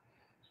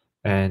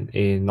 And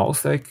in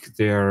nullsec,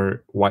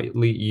 they're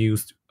widely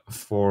used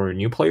for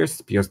new players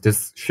because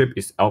this ship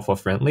is alpha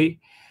friendly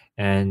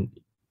and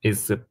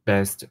is the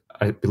best,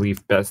 I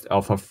believe, best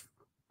alpha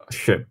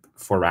ship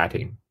for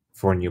ratting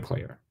for a new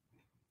player.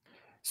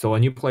 So a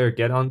new player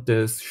get on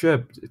this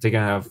ship, they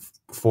can have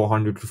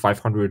 400 to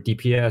 500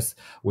 DPS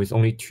with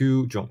only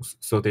 2 drones.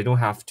 So they don't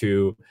have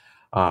to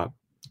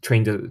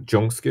train the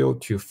drone skill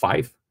to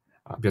 5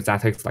 because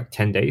that takes like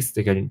 10 days.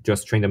 They can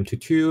just train them to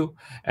 2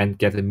 and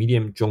get the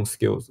medium drone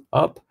skills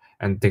up,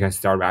 and they can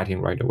start ratting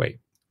right away.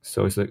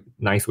 So it's a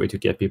nice way to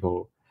get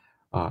people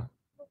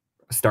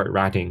start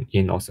ratting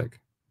in nullsec.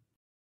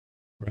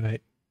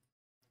 Right.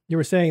 You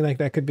were saying like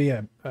that could be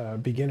a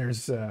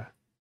beginner's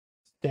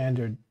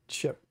standard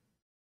ship.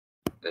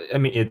 I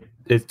mean,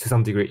 it to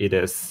some degree it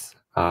is.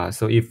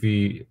 So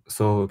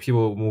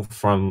people move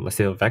from, let's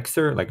say, a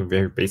Vexor, like a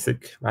very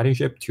basic ratting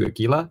ship, to a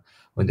Gila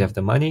when they have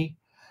the money,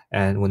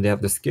 and when they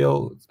have the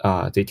skill,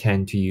 they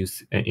tend to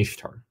use an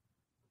Ishtar.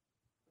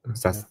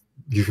 That's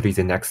usually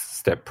the next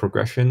step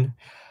progression,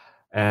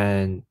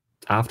 and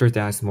after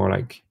that, it's more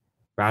like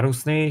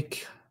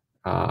Rattlesnake,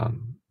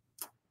 and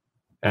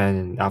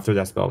after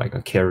that's about like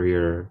a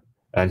carrier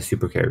and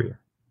super carrier.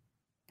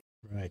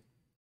 Right.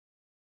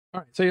 All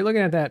right, so you're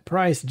looking at that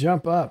price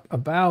jump up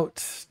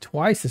about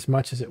twice as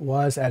much as it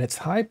was at its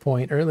high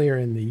point earlier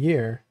in the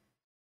year.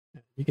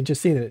 You can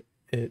just see that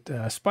it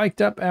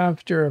spiked up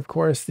after, of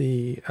course,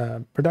 the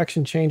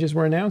production changes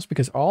were announced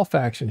because all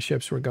faction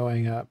ships were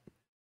going up.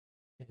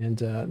 And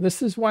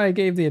this is why I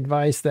gave the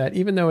advice that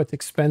even though it's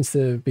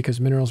expensive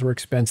because minerals were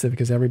expensive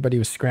because everybody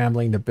was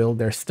scrambling to build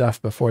their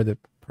stuff before the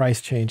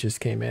price changes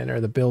came in or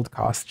the build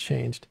cost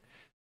changed,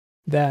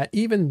 that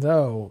even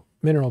though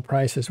mineral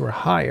prices were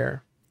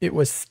higher, it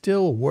was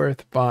still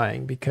worth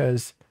buying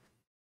because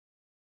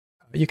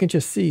you can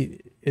just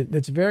see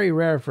it's very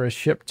rare for a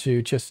ship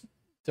to just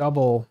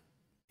double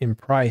in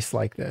price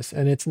like this.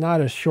 And it's not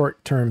a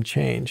short-term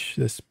change.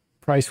 This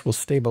price will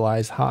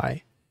stabilize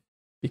high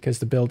because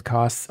the build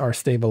costs are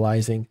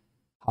stabilizing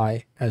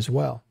high as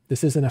well.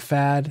 This isn't a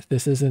fad.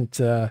 This isn't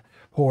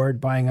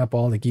Horde buying up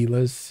all the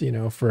Gilas,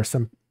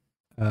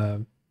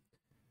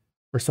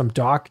 for some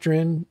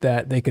doctrine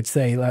that they could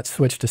say, let's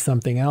switch to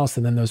something else,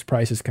 and then those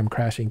prices come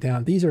crashing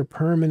down. These are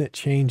permanent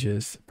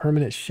changes,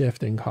 permanent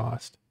shift in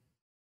cost.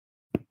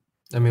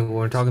 I mean, when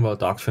we're talking about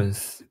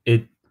doctrines,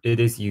 it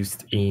is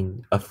used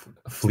in a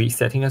fleet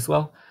setting as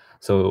well.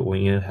 So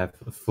when you have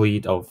a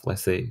fleet of,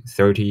 let's say,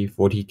 30,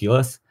 40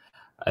 Gilas,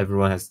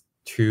 everyone has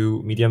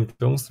 2 medium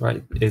drones,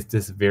 right? It's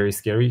just very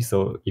scary.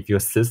 So if you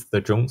assist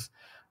the drones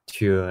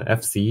to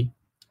FC,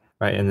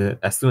 right, and then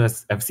as soon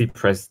as FC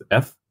press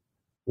F,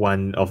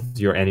 one of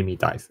your enemy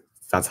dies.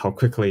 That's how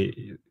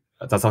scary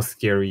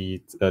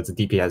the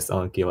DPS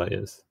on Gila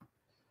is.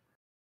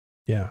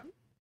 Yeah.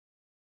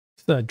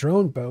 It's the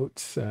drone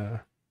boats.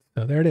 So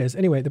there it is.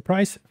 Anyway, the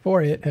price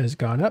for it has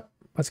gone up.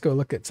 Let's go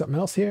look at something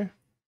else here.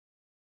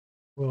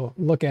 We'll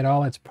look at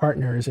all its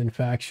partners in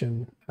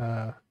faction.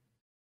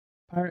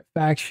 Pirate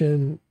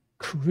faction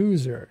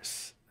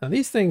cruisers. Now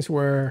these things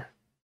were,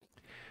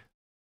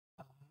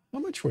 how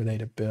much were they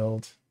to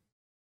build?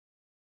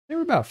 They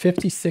were about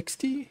 50,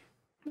 60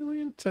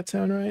 million. Does that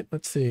sound right?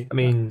 Let's see. I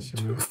mean,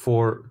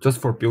 for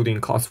building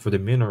costs for the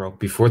mineral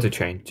before the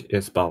change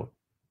is about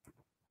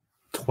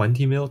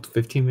 20 mil to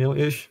 15 mil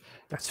ish.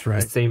 That's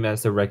right. Same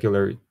as a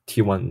regular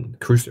T1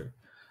 cruiser.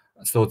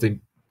 So the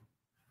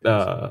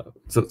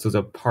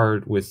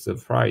part with the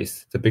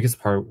price, the biggest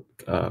part,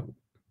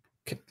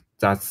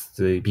 that's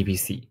the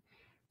BBC.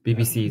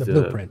 BBC is the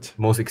blueprint,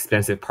 most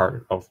expensive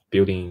part of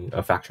building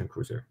a faction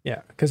cruiser.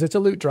 Yeah, because it's a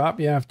loot drop.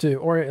 You have to,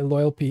 or a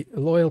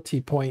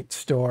loyalty point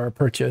store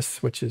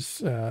purchase, which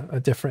is a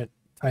different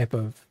type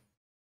of,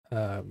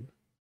 I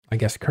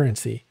guess,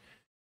 currency.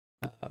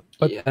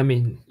 But yeah, I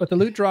mean, but the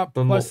loot drop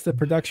plus the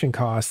production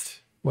cost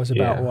was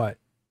about what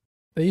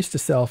they used to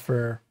sell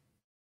for.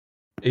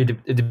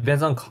 It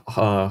depends on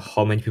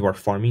how many people are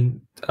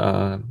farming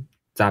that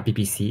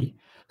BBC.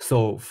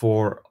 So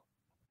for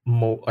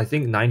I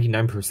think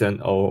 99%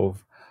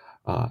 of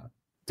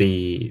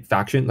the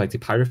faction, like the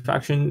pirate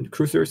faction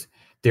cruisers,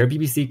 their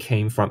BBC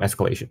came from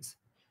escalations.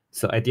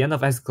 So at the end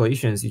of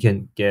escalations, you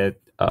can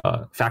get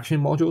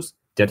faction modules,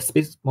 dead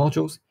space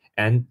modules,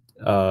 and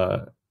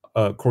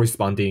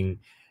corresponding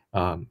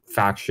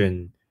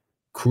faction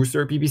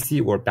cruiser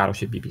BBC or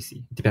battleship BBC.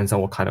 It depends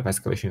on what kind of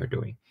escalation you're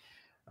doing.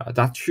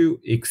 That's true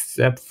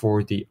except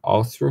for the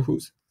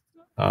Arthros,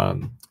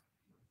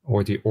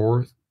 or the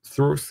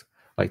Orthros,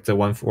 like the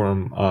one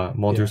from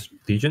Modulus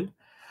Legion.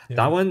 Yeah.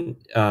 That one,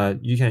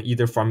 you can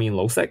either farm in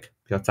low sec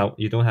because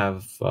you don't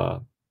have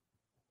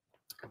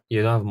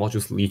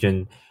Modulus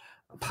Legion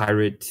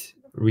pirate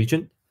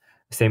region,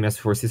 same as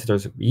for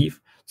Sisters of Eve.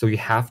 So you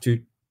have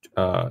to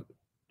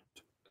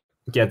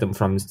get them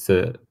from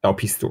the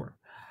LP store.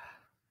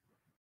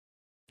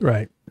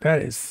 Right.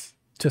 That is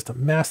just a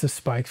massive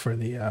spike for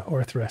the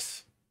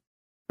Orthros.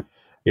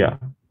 Yeah.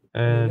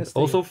 And that's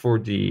also for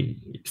the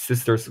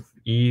Sisters of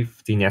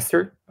Eve, the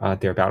Nestor,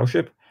 their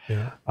battleship.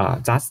 Yeah.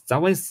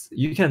 That one's,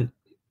 you can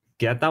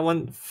get that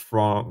one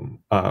from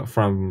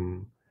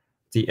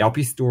the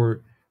LP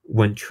store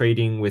when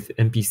trading with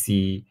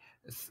NPC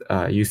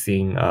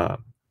using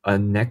a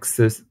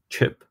Nexus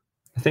chip,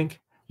 I think,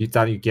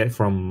 that you get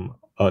from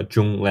a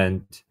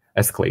Dreamland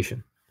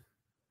escalation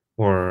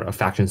or a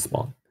faction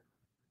spawn.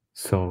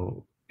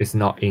 So it's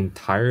not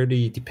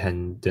entirely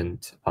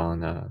dependent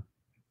on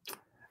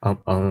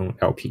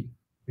LP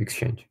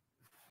exchange.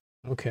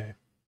 Okay.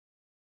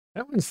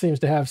 That one seems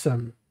to have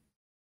some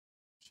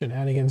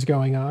shenanigans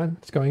going on.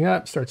 It's going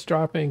up, starts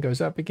dropping,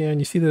 goes up again.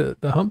 You see the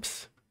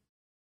humps?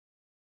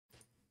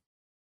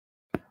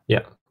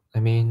 Yeah. I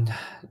mean,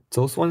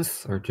 those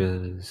ones are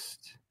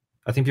just,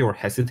 I think people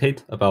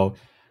hesitate about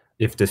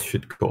if this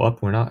should go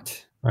up or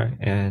not, right?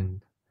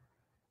 And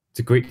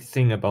the great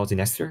thing about the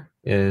Nestor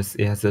is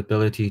it has the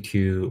ability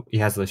to, it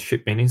has a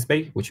ship maintenance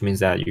bay, which means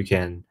that you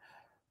can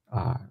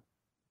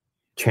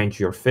change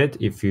your fit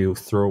if you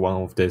throw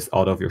one of this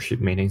out of your ship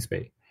maintenance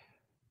bay.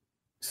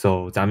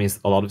 So that means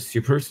a lot of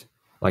supers,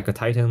 like a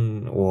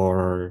Titan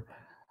or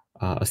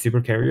a super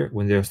carrier,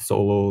 when they're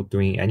solo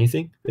doing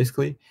anything,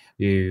 basically,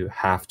 you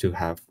have to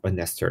have a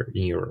Nestor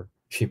in your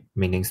ship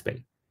maintenance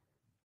bay.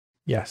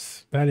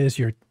 Yes, that is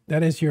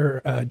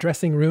your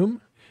dressing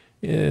room.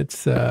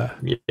 It's yeah.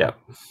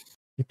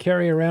 You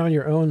carry around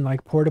your own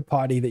like porta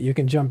potty that you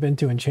can jump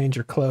into and change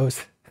your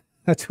clothes.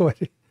 That's what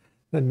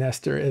the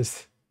Nestor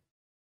is.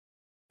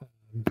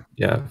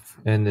 Yeah,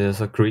 and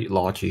there's a great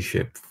logi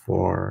ship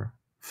for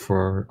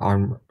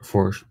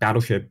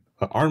battleship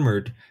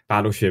armored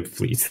battleship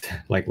fleets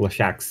like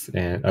Leshaks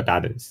and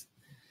Abaddons.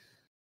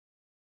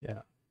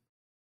 Yeah.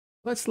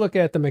 Let's look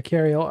at the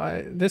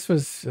Machariel. This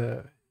was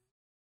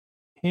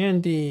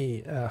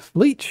handy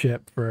fleet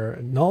ship for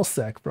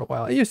nullsec for a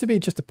while. It used to be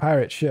just a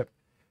pirate ship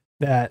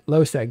that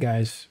low-sec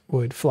guys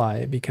would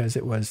fly because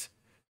it was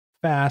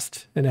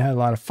fast and it had a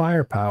lot of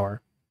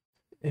firepower.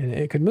 And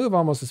it could move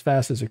almost as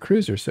fast as a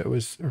cruiser, so it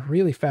was a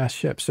really fast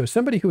ship. So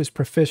somebody who was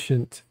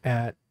proficient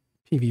at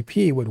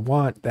PvP would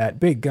want that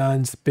big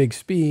guns, big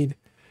speed,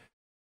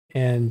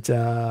 and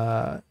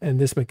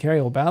this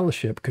Machariel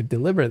battleship could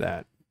deliver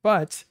that.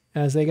 But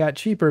as they got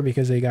cheaper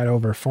because they got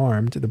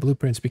over-farmed, the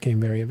blueprints became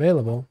very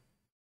available.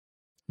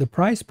 The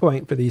price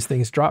point for these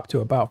things dropped to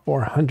about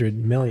 400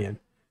 million,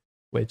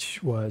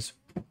 which was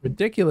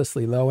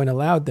ridiculously low and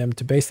allowed them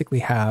to basically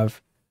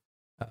have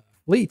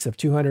fleets of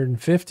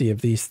 250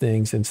 of these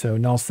things. And so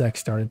nullsec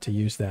started to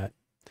use that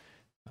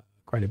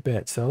quite a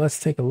bit. So let's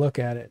take a look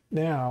at it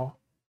now.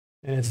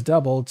 And it's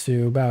doubled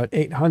to about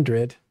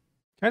 800,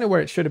 kind of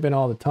where it should have been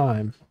all the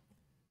time.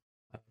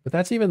 But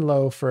that's even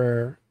low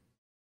for,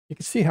 you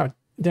can see how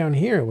down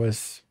here it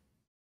was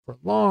for a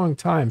long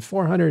time,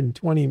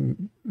 420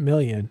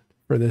 million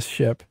for this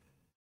ship.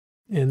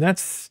 And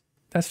that's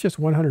just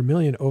 100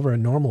 million over a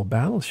normal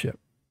battleship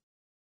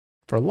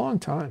for a long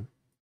time.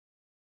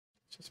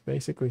 It's just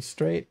basically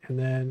straight and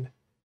then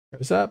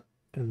goes up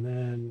and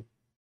then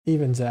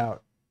evens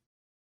out.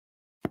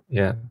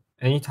 Yeah.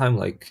 Anytime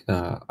like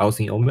I was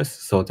in Omis,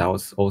 so that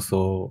was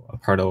also a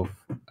part of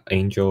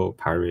Angel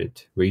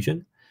Pirate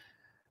region.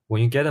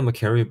 When you get a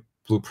Machariel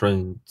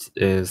blueprint,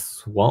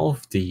 is one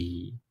of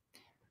the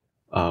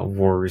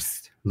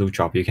worst loot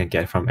drop you can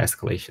get from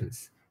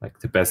escalations. Like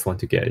the best one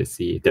to get is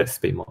the Dead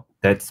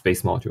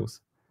Space modules.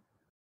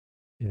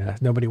 Yeah,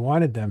 nobody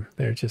wanted them.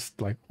 They're just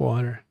like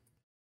water.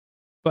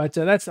 But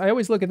I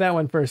always look at that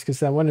one first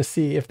because I want to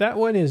see if that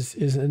one is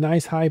a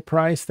nice high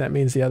price. That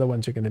means the other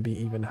ones are going to be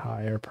even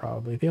higher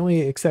probably. The only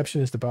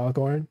exception is the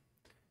Balgorn,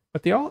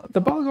 but the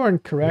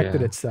Balgorn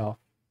corrected itself.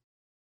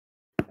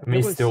 I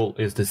mean, still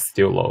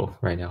low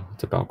right now.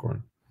 The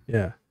Balgorn.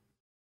 Yeah,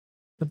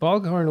 the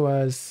Balgorn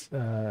was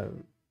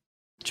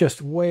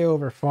just way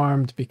over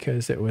farmed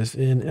because it was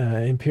in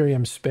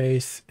Imperium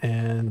space,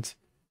 and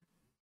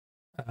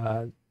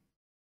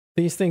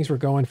these things were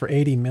going for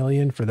 80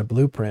 million for the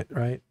blueprint,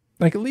 right?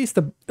 Like at least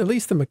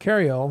the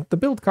Machariel, the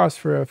build cost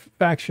for a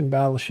faction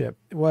battleship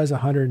was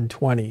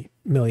 120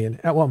 million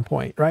at one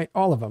point, right?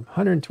 All of them,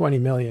 120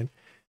 million.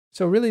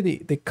 So really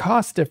the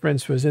cost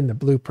difference was in the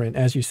blueprint,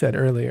 as you said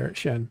earlier,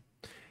 Shen.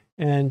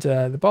 And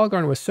the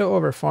Balgorn was so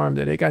overfarmed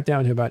that it got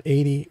down to about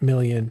 80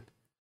 million.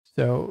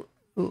 So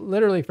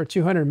literally for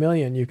 200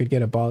 million, you could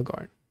get a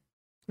Balgorn.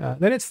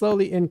 Then it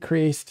slowly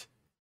increased,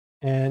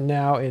 and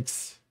now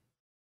it's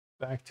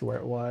back to where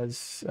it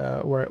was,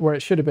 where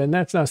it should have been.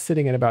 That's now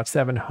sitting at about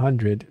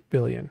 700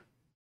 billion.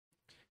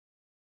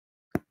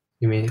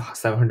 You mean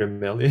 700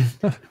 million?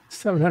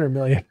 700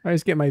 million. I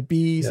just get my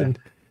B's Yeah. and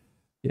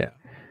Yeah.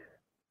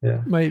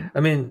 my I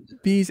mean,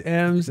 B's,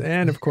 M's,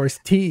 and of course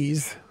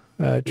T's,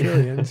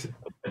 trillions.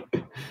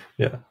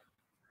 yeah.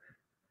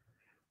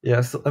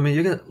 Yeah, so I mean,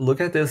 you can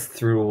look at this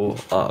through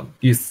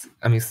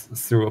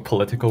through a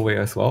political way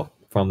as well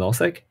from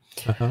nullsec.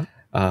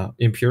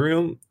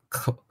 Imperium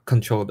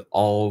controlled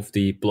all of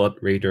the Blood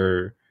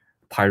Raider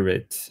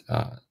pirate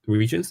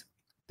regions,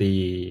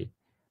 the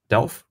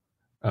Delph,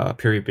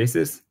 Period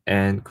Bases,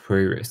 and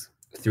Quirius,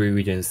 3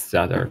 regions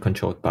that are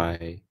controlled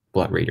by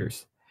Blood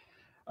Raiders.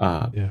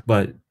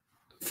 But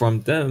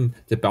from them,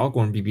 the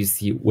Battleground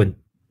BBC went.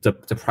 The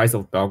price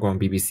of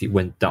Battleground BBC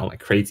went down like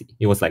crazy.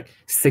 It was like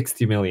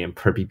 60 million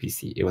per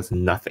BBC. It was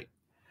nothing.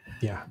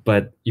 Yeah.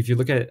 But if you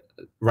look at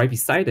right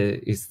beside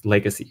it is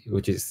Legacy,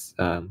 which is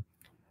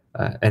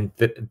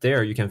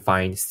there you can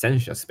find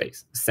Sentia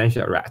space,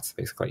 Sentia rats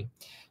basically.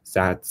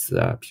 That's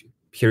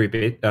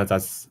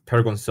that's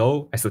Paragon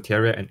Soul,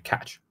 Esoteria, and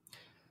Catch.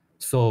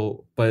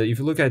 So, but if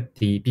you look at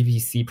the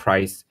BBC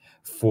price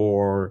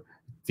for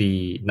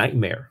the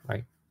Nightmare,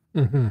 right?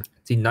 Mm-hmm.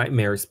 The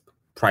Nightmare's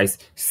price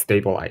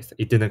stabilized.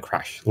 It didn't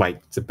crash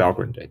like the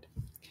Battleground did.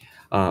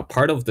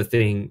 Part of the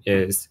thing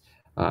is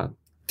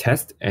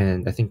Test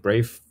and I think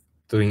Brave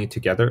doing it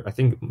together. I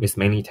think it's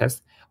mainly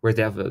Test, where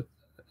they have a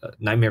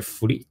Nightmare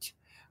fleet.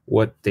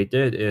 What they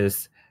did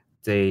is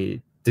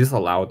they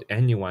disallowed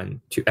anyone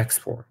to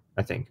export,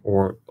 I think,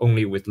 or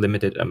only with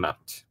limited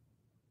amount.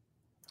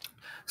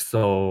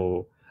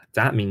 So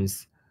that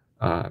means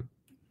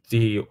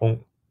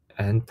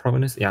and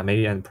Providence,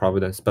 maybe and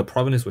Providence, but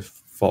Providence was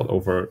fought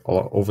over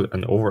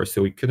and over,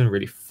 so we couldn't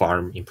really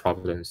farm in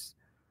Providence.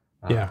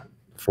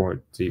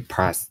 For the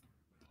past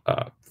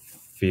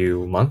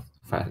few months,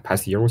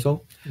 past year or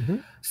so. Mm-hmm.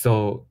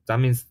 So that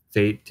means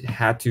they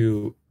had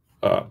to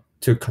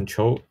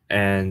control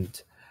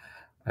and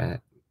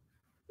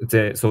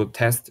so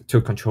Test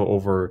took control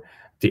over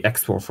the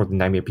export for the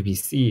Nightmare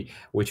BBC,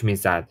 which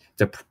means that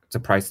the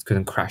price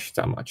couldn't crash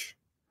that much.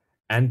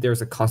 And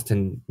there's a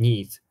constant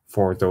need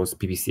for those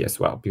BBC as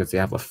well, because they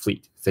have a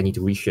fleet. They need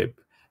to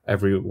reship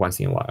every once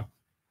in a while.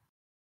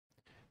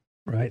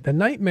 Right. The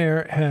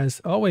Nightmare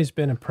has always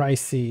been a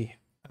pricey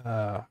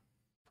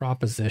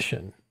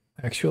proposition,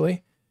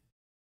 actually.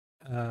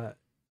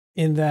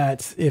 In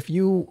that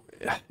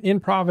in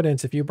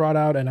Providence, if you brought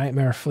out a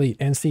Nightmare fleet,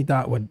 NC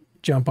Dot would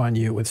jump on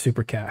you with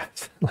super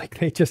caps. Like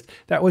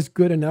that was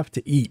good enough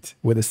to eat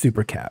with a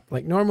super cap.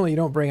 Like normally you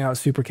don't bring out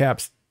super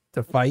caps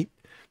to fight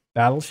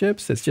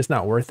battleships. It's just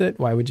not worth it.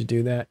 Why would you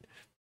do that?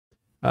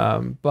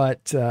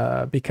 But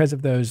because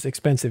of those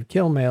expensive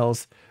kill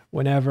mails,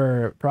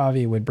 whenever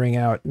Pravi would bring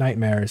out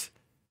Nightmares,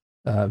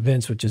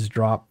 Vince would just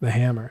drop the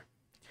hammer.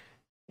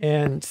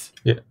 And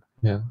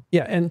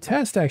and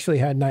Test actually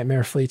had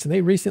Nightmare fleets, and they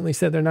recently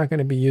said they're not going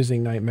to be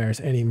using Nightmares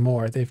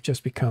anymore. They've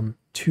just become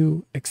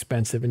too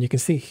expensive. And you can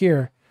see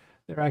here,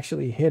 they're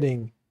actually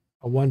hitting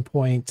a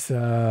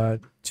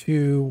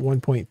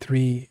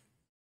 1.3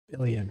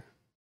 billion.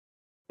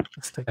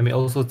 I mean,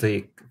 also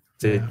they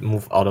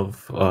move out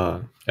of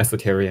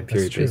Esoteria and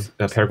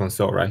Paragon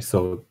Soul, right?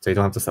 So they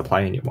don't have the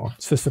supply anymore.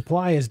 So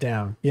supply is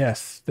down.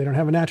 Yes, they don't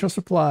have a natural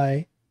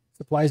supply.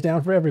 Supply is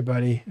down for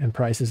everybody, and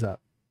price is up.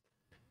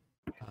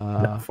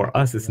 For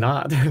us, it's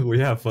not. we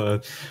have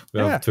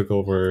took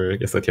over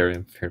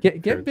Esoteria.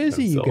 Get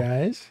busy, you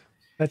guys.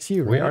 That's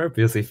you, right? We are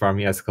busy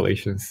farming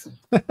escalations.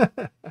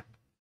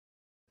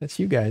 That's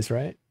you guys,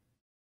 right?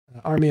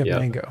 Army of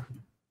Mango.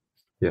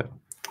 Yeah.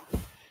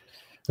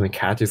 I mean,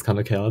 Catch is kind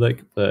of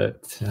chaotic,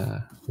 but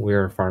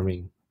we're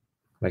farming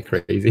like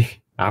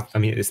crazy.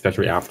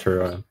 Especially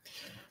after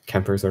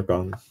campers are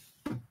gone.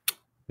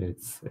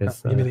 It's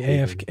you mean the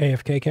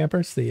AFK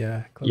campers,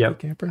 the club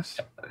campers?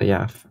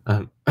 Yeah,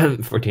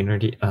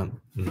 1490.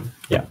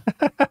 Yeah.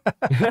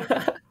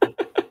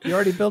 You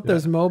already built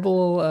those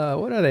mobile.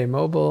 What are they?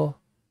 Mobile.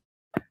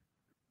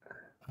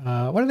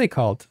 What are they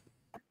called?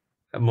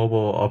 A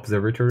mobile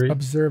observatory.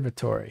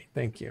 Observatory.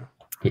 Thank you.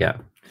 Yeah.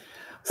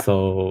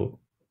 So,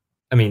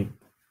 I mean,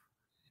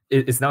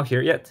 it's not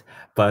here yet,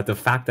 but the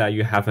fact that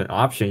you have an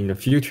option in the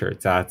future,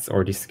 that's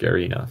already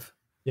scary enough.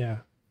 Yeah.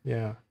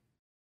 It'd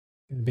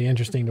be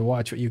interesting to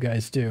watch what you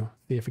guys do,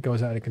 see if it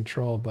goes out of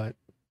control, but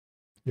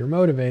you're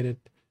motivated.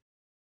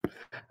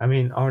 I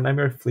mean, our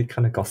Nightmare fleet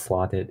kind of got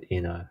slotted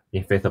in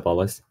Faith of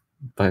Ballas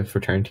by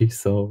Fraternity,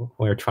 so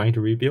we're trying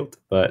to rebuild,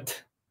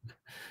 but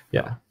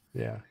yeah.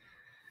 Yeah.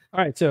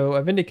 All right, so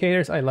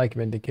Vindicators, I like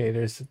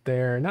Vindicators.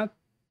 They're not, I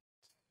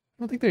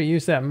don't think they're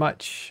used that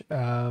much.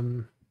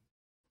 They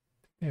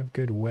have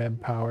good web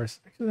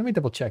powers. Actually, let me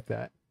double check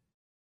that.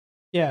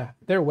 Yeah,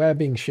 they're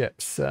webbing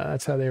ships.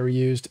 That's how they were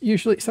used.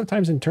 Usually,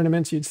 sometimes in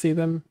tournaments, you'd see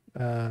them.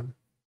 And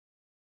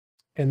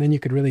then you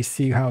could really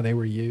see how they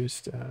were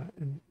used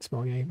in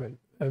small game.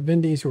 But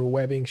Vindies were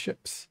webbing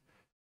ships.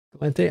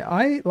 Galente,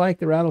 I like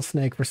the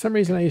Rattlesnake. For some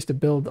reason, I used to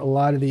build a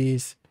lot of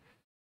these.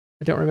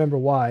 I don't remember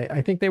why.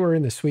 I think they were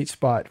in the sweet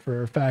spot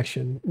for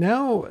faction.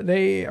 Now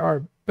they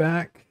are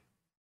back.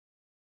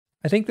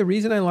 I think the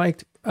reason I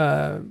liked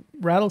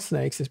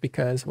Rattlesnakes is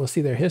because we'll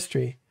see their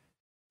history.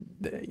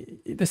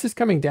 this is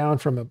coming down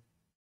from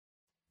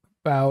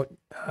about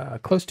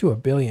close to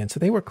 $1 billion. So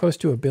they were close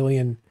to $1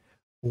 billion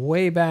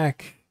way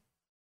back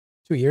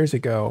 2 years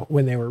ago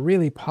when they were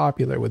really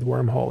popular with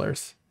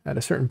wormholers at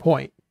a certain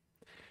point.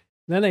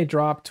 Then they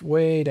dropped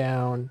way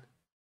down.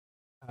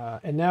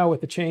 And now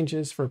with the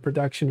changes for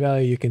production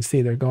value, you can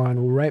see they're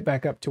going right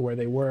back up to where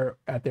they were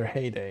at their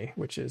heyday,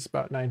 which is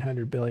about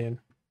 900 billion.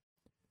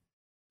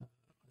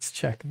 Let's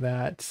check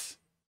that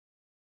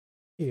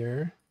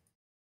here.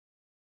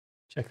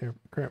 Check their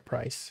current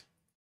price.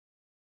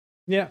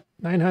 Yeah,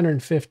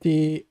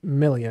 950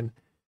 million.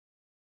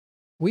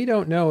 We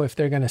don't know if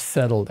they're going to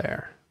settle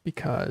there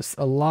because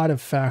a lot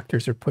of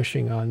factors are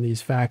pushing on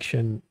these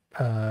faction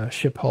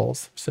ship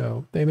hulls.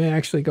 So they may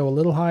actually go a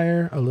little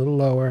higher, a little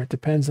lower. It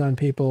depends on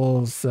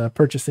people's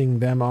purchasing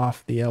them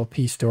off the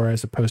LP store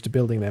as opposed to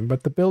building them.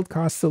 But the build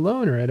costs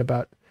alone are at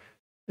about,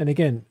 and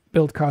again,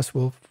 build costs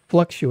will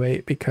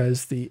fluctuate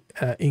because the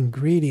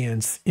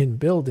ingredients in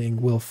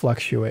building will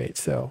fluctuate.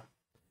 So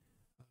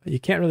you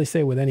can't really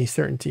say with any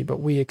certainty, but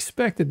we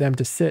expected them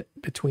to sit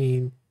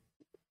between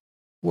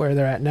where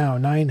they're at now,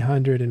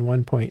 900 and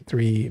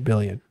 1.3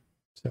 billion.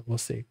 So we'll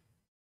see.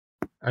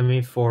 I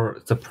mean,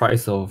 for the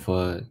price of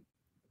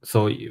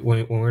so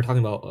when we're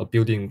talking about a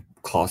building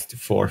cost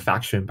for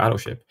faction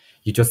battleship,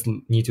 you just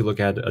need to look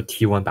at a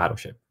T1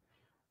 battleship.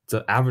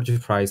 The average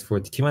price for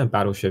the T1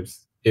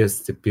 battleships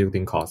is the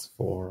building cost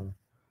for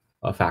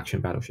a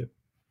faction battleship.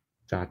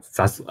 That's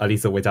at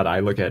least the way that I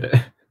look at it.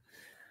 All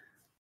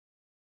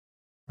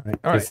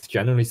right. Because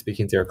generally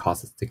speaking, they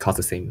cost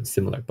the same,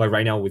 similar. But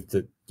right now with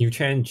the new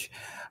change,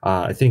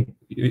 I think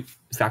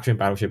faction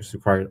battleships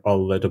require a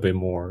little bit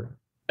more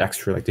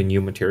extra, like the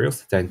new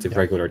materials, than the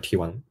regular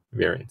T1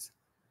 variants.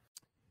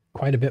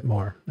 Quite a bit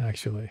more,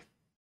 actually.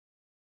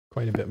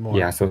 Quite a bit more.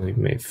 Yeah, so it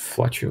may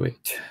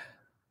fluctuate.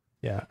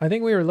 Yeah, I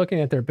think we were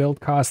looking at their build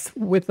costs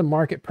with the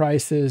market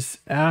prices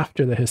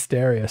after the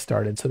hysteria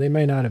started. So they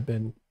may not have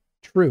been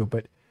true,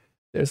 but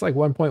there's like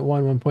 1.1,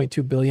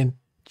 1.2 billion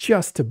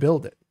just to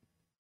build it.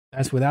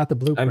 That's without the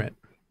blueprint.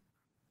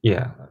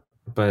 Yeah,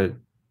 but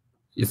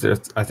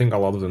I think a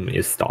lot of them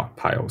is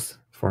stockpiles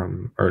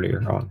from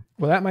earlier on.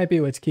 Well, that might be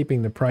what's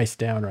keeping the price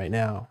down right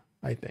now,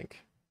 I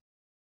think.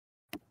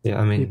 Yeah,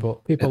 I mean,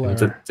 people are...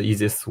 the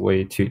easiest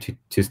way to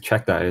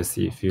check that is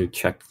if you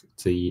check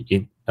the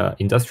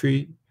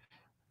industry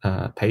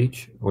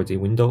page or the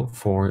window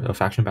for a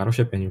faction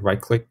battleship and you right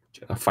click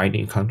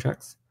finding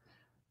contracts.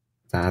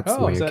 That's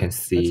when you can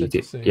see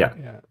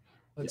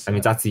I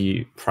mean, that's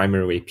the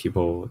primary way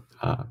people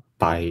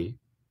buy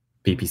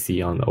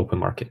BPC on the open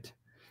market.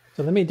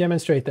 So let me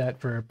demonstrate that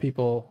for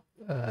people.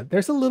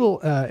 There's a little,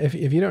 if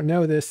you don't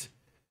know this,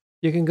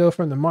 you can go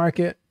from the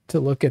market to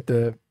look at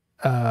the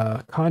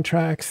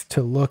contracts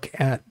to look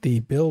at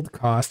the build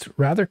cost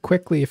rather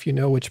quickly if you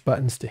know which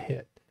buttons to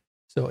hit.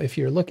 So if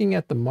you're looking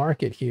at the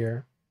market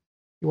here,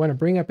 you want to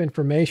bring up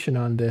information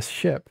on this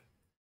ship.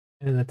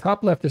 And in the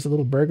top left, there's a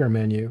little burger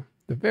menu,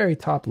 the very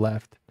top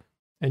left.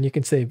 And you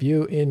can say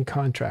view in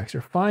contracts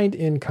or find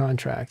in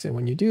contracts. And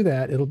when you do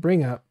that, it'll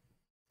bring up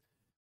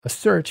a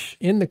search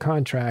in the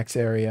contracts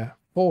area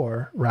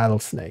for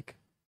Rattlesnake.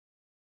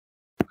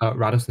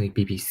 Rattlesnake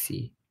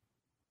BPC.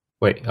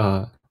 Wait.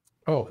 Oh,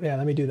 yeah,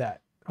 let me do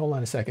that. Hold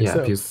on a second.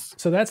 Yeah,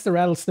 so that's the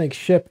Rattlesnake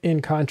ship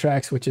in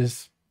contracts, which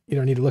is, you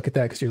don't need to look at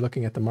that because you're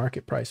looking at the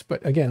market price.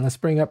 But again, let's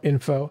bring up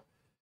info.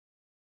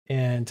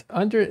 And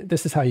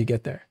this is how you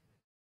get there.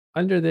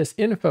 Under this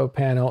info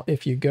panel,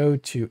 if you go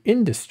to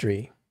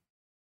industry,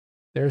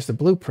 there's the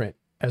blueprint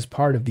as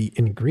part of the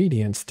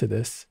ingredients to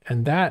this.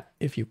 And that,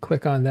 if you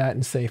click on that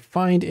and say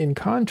find in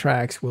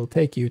contracts, will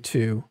take you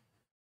to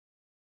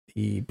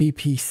the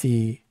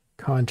BPC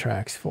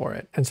contracts for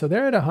it. And so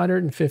they're at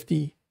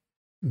 150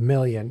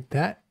 million.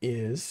 That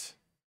is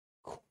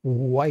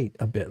quite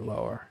a bit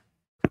lower.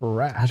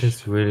 That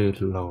is really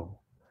low.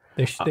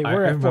 They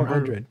were at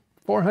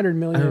 400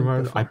 million. I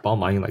remember before. I bought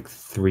mine like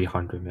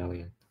 300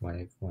 million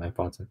when I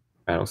bought the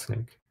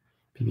Rattlesnake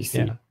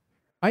BPC. Yeah.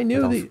 I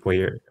knew that was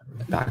weird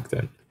back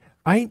then.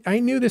 I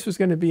knew this was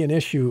going to be an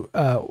issue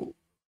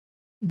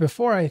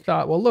before. I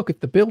thought, well, look, if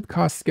the build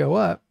costs go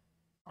up,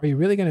 are you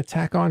really going to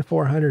tack on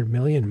 400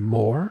 million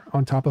more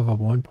on top of a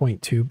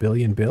 1.2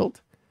 billion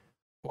build?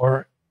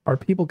 Or are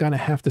people going to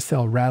have to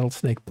sell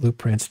Rattlesnake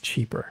blueprints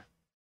cheaper?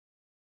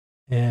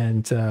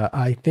 And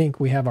I think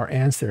we have our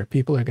answer.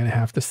 People are going to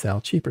have to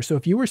sell cheaper. So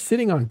if you were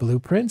sitting on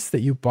blueprints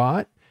that you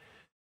bought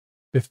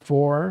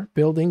before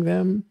building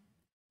them,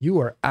 you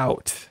are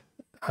out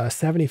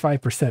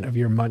 75% of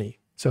your money.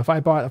 So if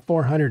I bought a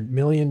 $400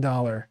 million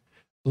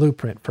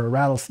blueprint for a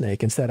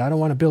Rattlesnake and said, I don't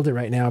want to build it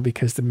right now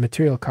because the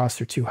material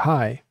costs are too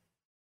high,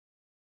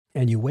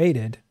 and you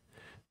waited,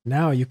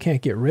 now you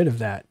can't get rid of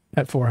that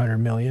at 400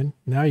 million.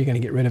 Now you're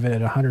going to get rid of it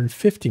at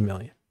 150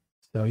 million.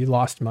 So you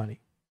lost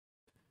money.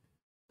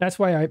 That's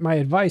why my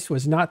advice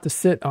was not to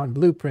sit on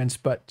blueprints,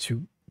 but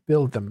to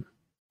build them,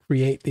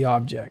 create the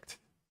object.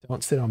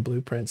 Don't sit on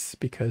blueprints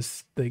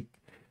because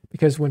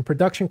when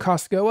production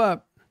costs go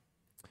up,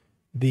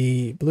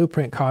 the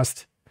blueprint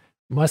cost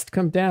must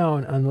come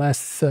down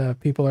unless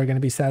people are going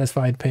to be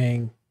satisfied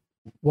paying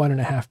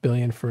 $1.5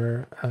 billion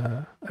for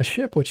a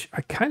ship, which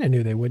I kind of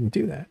knew they wouldn't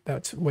do that.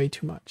 That's way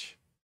too much.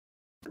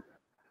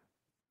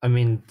 I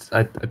mean,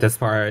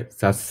 that's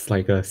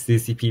like a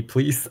CCP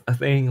please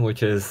thing,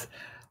 which is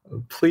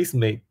please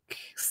make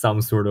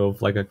some sort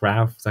of like a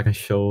graph that can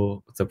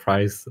show the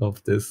price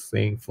of this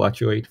thing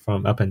fluctuate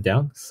from up and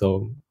down.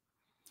 So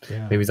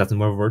maybe that's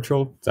more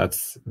virtual.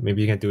 That's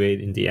maybe you can do it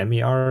in the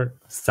MER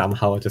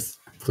somehow. Just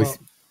please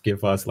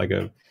give us like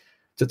a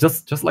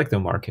just like the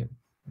market.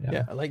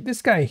 Yeah, like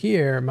this guy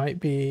here might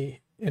be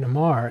in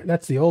Amar.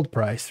 That's the old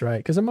price, right?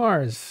 Because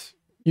Amar is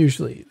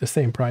usually the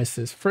same price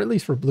as, for at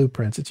least for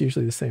blueprints, it's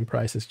usually the same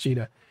price as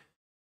Cheetah.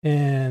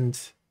 And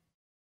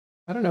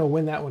I don't know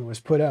when that one was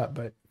put up,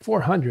 but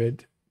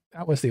 400,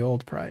 that was the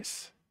old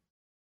price.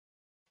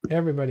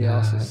 Everybody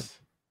else is...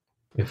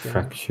 It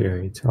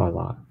fluctuates a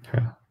lot.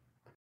 Yeah.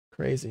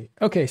 Crazy.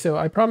 Okay, so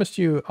I promised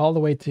you all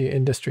the way to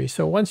industry.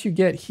 So once you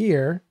get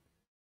here,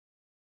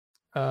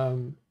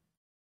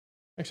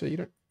 actually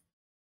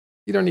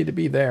you don't need to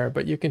be there,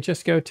 but you can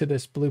just go to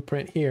this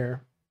blueprint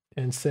here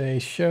and say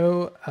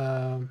show,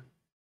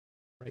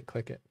 right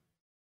click it,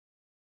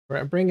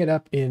 or bring it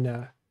up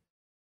in,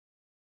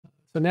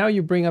 so now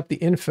you bring up the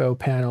info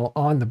panel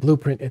on the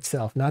blueprint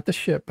itself, not the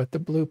ship, but the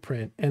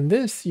blueprint. And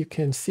this you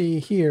can see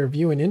here,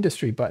 view an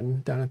industry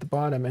button down at the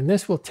bottom. And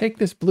this will take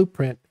this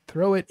blueprint,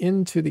 throw it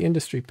into the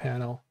industry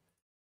panel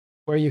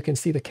where you can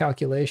see the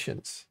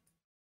calculations.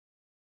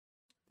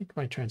 I think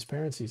my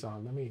transparency's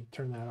on. Let me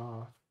turn that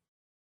off.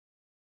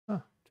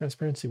 Oh,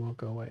 transparency won't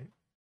go away.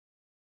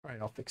 All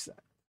right, I'll fix that.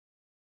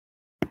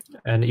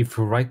 And if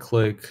you right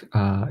click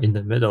in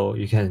the middle,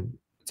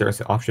 there's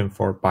an option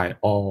for buy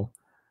all,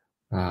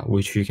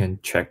 which you can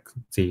check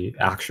the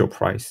actual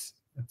price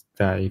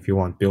that if you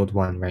want to build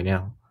one right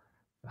now,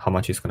 how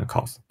much it's going to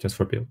cost just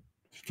for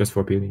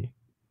building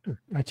it.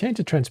 I changed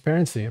the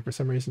transparency and for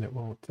some reason it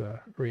won't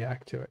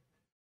react to it.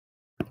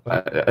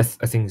 I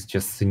think it's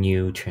just a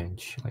new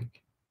change.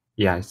 Like,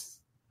 yeah,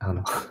 I don't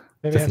know.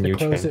 Maybe I have to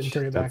close it and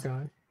turn it back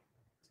on.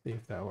 See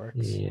if that works.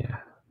 Yeah.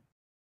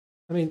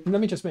 I mean,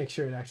 let me just make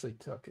sure it actually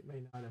took. It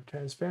may not have.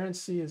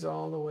 Transparency is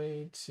all the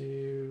way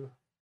to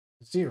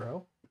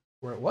 0,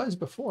 where it was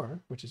before,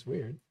 which is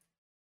weird.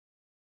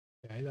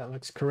 Okay, that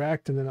looks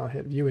correct. And then I'll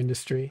hit view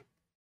industry.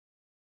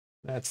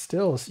 That's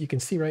still, you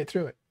can see right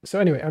through it. So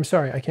anyway, I'm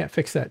sorry, I can't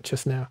fix that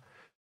just now.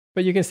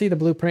 But you can see the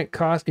blueprint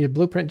cost. Your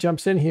blueprint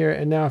jumps in here.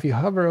 And now if you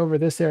hover over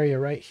this area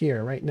right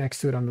here, right next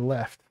to it on the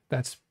left,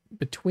 that's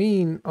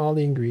between all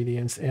the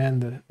ingredients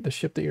and the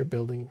ship that you're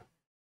building.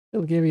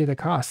 It'll give you the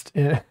cost.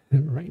 And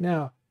right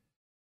now,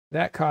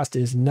 that cost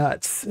is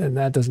nuts. And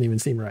that doesn't even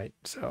seem right.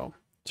 So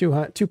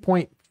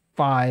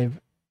 2.5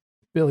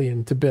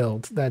 billion to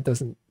build. That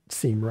doesn't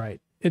seem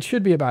right. It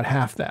should be about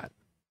half that.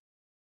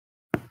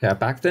 Yeah,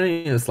 back then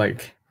it was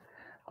like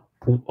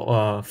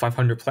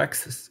 500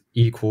 plex is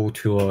equal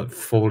to a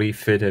fully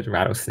fitted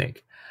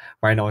rattlesnake.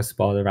 Right now it's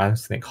about a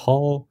rattlesnake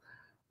hull.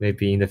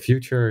 Maybe in the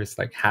future it's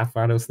like half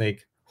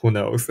rattlesnake. Who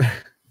knows?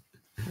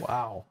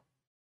 Wow,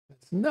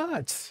 that's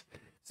nuts.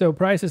 So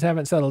prices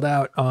haven't settled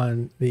out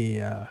on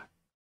the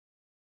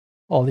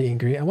all the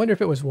ingredient. I wonder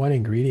if it was one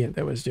ingredient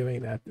that was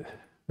doing that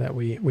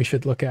we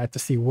should look at to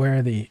see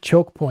where the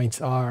choke points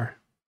are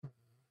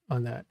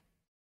on that.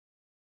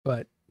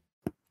 But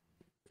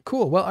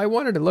cool. Well, I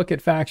wanted to look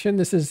at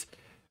Faction.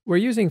 We're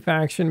using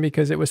Faction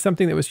because it was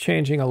something that was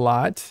changing a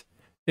lot.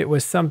 It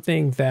was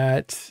something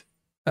that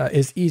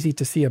is easy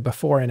to see a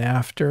before and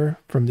after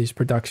from these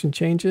production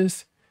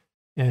changes.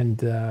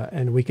 And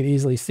we could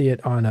easily see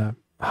it on a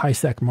high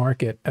sec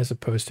market as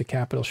opposed to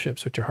capital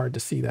ships, which are hard to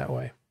see that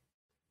way.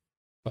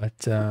 But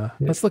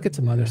let's look at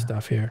some other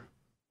stuff here.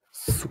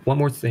 One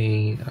more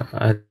thing.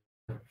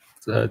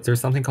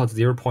 There's something called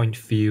 0-point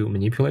view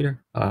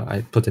manipulator.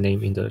 I put the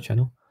name in the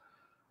channel.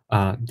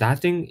 That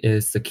thing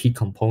is the key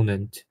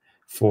component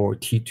for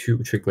T2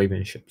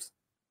 Triglavian ships.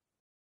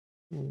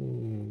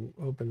 Ooh,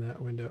 open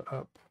that window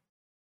up.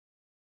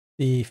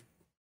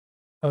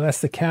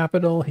 That's the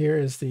capital. Here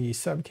is the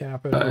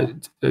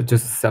subcapital.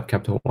 Just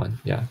subcapital one,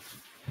 yeah.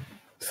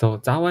 So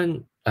that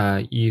one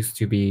used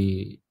to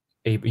be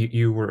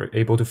you were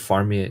able to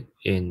farm it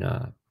in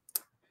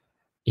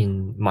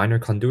minor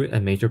conduit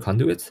and major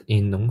conduits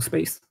in known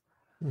space.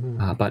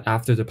 Mm-hmm. But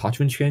after the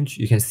parchment change,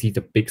 you can see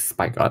the big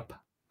spike up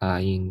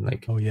in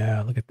like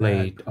look at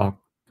that.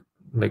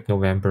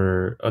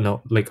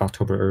 late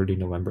October, early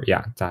November.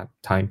 Yeah, that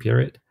time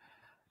period.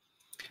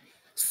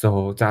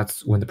 So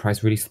that's when the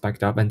price really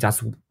spiked up, and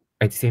that's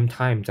at the same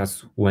time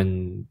that's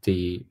when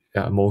the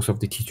most of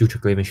the T2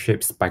 Triglavian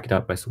ships spiked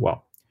up as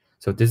well.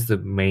 So this is the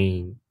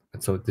main.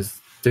 So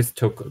this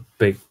took a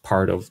big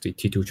part of the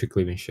T2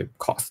 Triglavian ship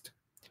cost.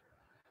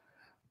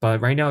 But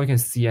right now you can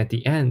see at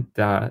the end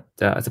that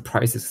the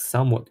price is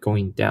somewhat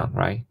going down,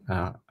 right?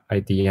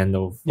 At the end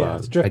of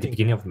at the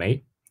beginning of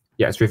May,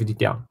 it's drifting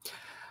down.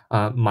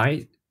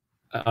 My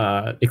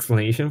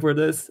explanation for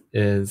this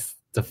is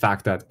the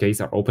fact that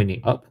gates are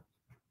opening up,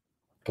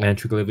 and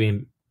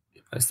Triglavian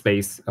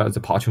space, the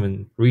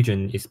parchment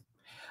region is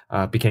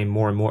became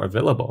more and more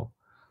available.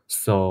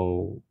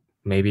 So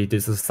maybe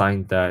this is a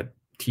sign that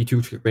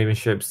T2 Dragon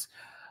ships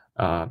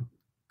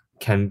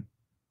can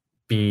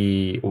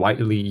be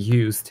widely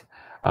used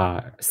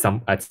at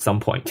some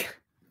point.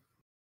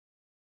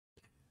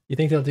 You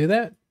think they'll do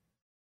that?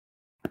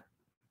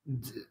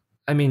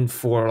 I mean,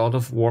 for a lot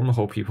of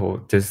wormhole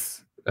people,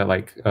 this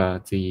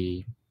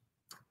the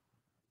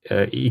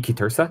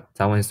Ikitursa,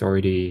 that one is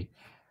already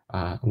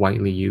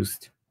widely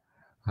used.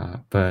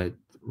 But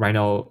right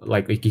now,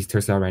 like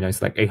Ikitursa right now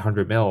is like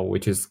 800 mil,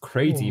 which is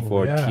crazy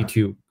for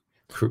T2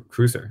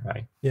 cruiser,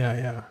 right?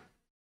 Yeah.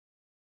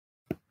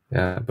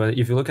 Yeah, but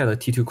if you look at a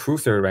T2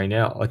 cruiser right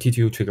now, a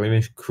T2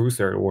 Triglavian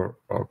cruiser or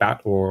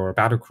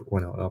battle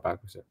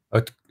cruiser,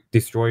 a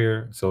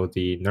destroyer, so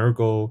the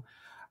Nurgle,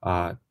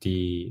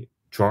 the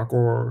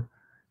Dragor,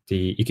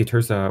 the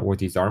Ikitursa, or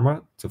the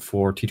Zarma, so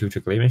 4 T2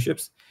 Triglavian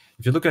ships.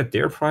 If you look at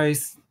their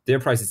price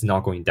is not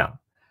going down.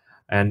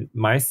 And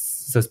my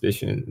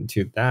suspicion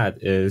to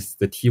that is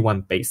the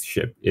T1 base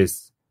ship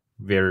is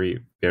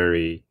very,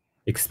 very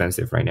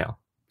expensive right now.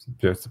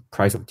 The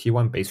price of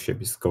T1 base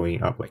ship is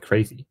going up like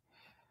crazy.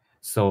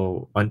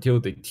 So until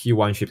the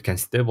T1 ship can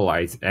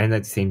stabilize, and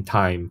at the same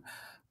time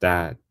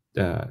that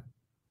the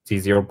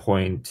 0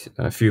 point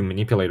fuel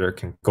manipulator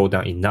can go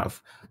down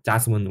enough,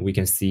 that's when we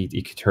can see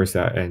the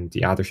Ikitursa and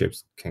the other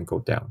ships can go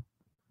down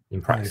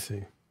in price. I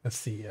see.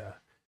 That's the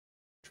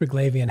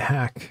Triglavian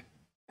hack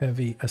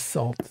heavy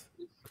assault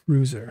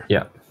cruiser.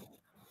 Yeah.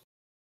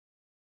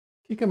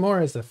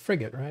 Kikamura is a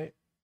frigate, right?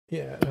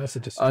 Yeah, that's a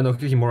destroyer. No,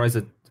 Kikamura is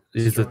a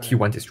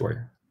T1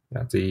 destroyer.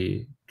 Yeah,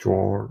 the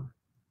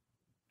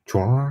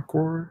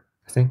Dragor,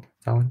 I think,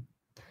 that one.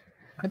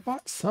 I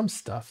bought some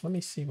stuff. Let me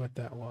see what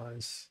that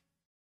was.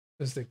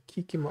 There's the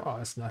Kikimura. Oh,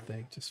 it's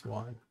nothing. Just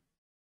one.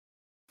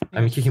 I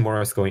mean,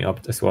 Kikimura is going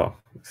up as well.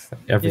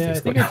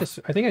 Everything's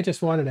I think I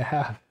just wanted to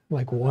have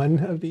like one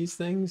of these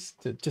things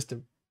so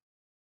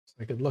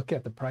I could look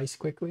at the price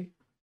quickly.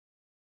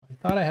 I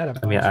thought I had a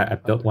bunch. I mean, I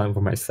built one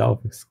for myself.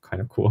 It's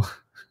kind of cool.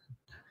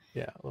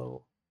 Yeah, a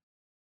little.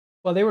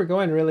 Well, they were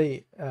going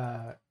really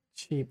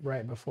cheap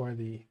right before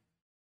the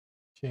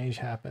change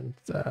happened.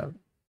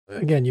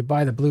 Again, you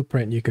buy the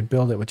blueprint and you could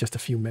build it with just a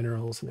few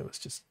minerals, and it was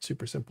just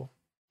super simple.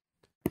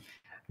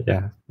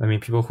 Yeah, I mean,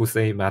 people who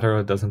say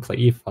Mataro doesn't play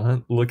Eve,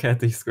 look at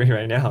the screen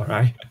right now,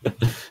 right?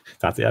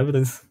 That's the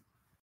evidence.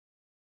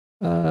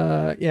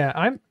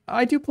 Yeah,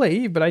 I do play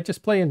Eve, but I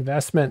just play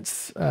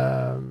investments.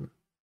 I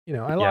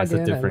log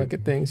in, I look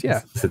at things.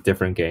 Yeah, it's a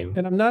different game,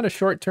 and I'm not a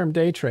short-term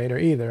day trader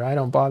either. I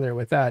don't bother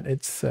with that.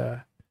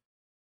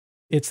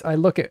 I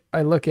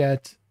look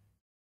at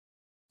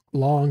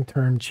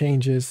long-term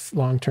changes,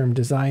 long-term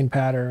design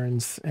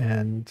patterns,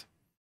 and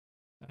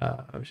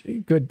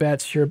good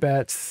bets, sure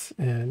bets.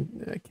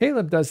 And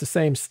Caleb does the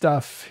same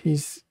stuff. He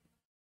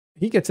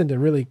gets into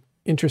really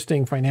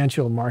interesting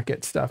financial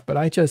market stuff, but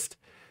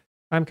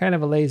I'm kind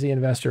of a lazy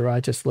investor where I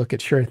just look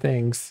at sure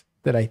things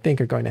that I think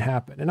are going to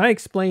happen. And I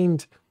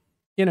explained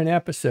in an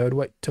episode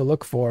what to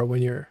look for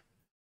when you're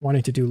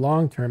wanting to do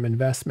long-term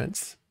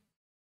investments.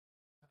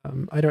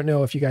 I don't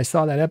know if you guys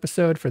saw that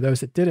episode. For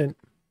those that didn't,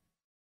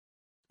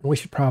 we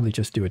should probably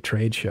just do a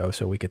trade show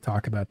so we could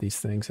talk about these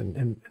things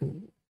and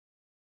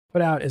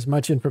put out as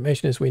much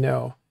information as we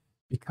know,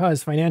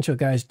 because financial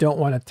guys don't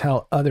want to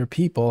tell other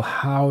people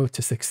how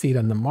to succeed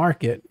on the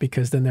market,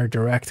 because then they're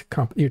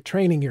you're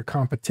training your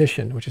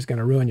competition, which is going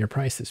to ruin your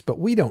prices. But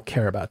we don't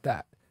care about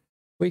that.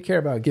 We care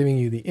about giving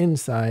you the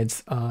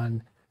insights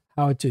on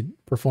how to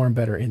perform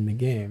better in the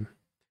game.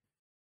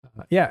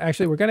 Yeah,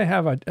 actually, we're going to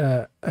have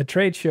a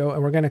trade show,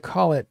 and we're going to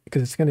call it,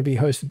 because it's going to be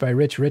hosted by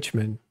Rich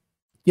Richmond,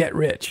 Get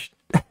Rich.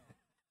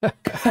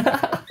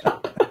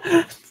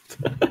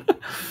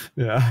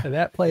 Yeah, and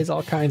that plays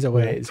all kinds of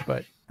ways.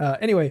 But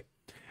anyway,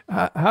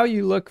 how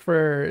you look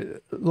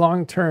for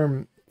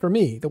long-term, for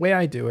me, the way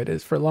I do it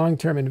is for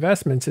long-term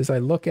investments is I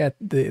look at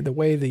the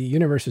way the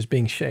universe is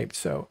being shaped.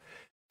 So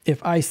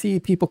if I see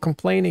people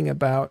complaining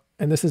about,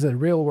 and this is a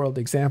real world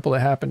example that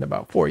happened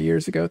about 3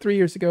 years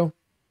ago,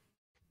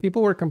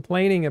 people were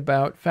complaining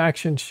about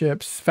faction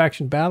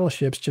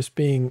battleships just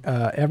being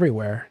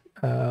everywhere,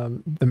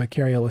 the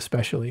Machariel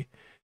especially.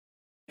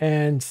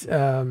 And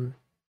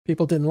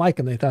people didn't like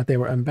them. They thought they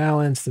were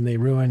unbalanced, and they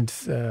ruined,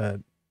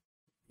 that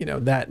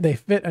they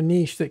fit a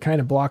niche that kind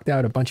of blocked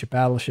out a bunch of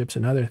battleships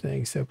and other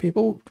things. So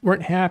people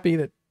weren't happy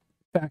that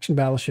faction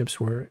battleships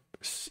were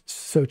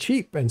so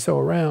cheap and so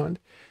around.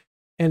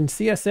 And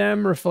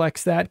CSM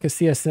reflects that, because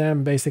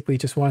CSM basically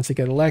just wants to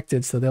get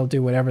elected, so they'll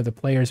do whatever the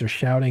players are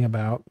shouting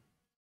about.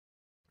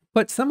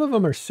 But some of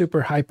them are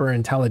super hyper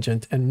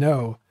intelligent and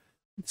know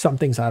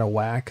something's out of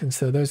whack. And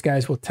so those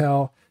guys will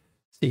tell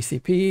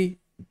CCP,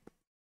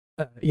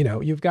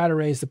 you've got to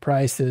raise the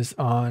prices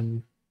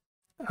on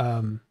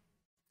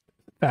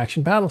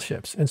faction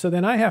battleships. And so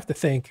then I have to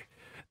think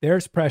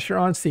there's pressure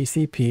on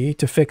CCP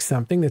to fix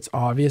something that's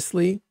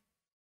obviously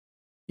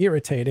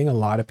irritating a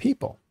lot of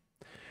people.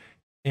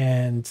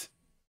 And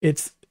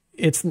it's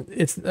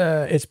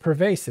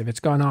pervasive. It's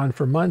gone on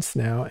for months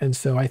now. And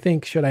so I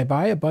think, should I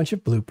buy a bunch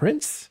of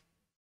blueprints,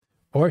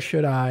 or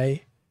should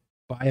I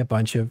buy a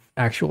bunch of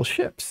actual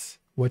ships.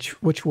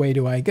 Which way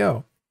do I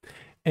go?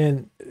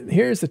 And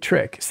here's the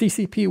trick.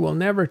 CCP will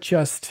never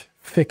just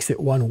fix it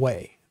one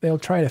way. They'll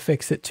try to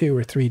fix it 2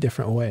 or 3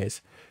 different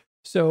ways.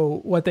 So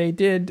what they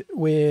did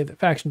with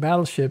faction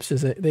battleships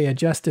is that they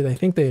adjusted, I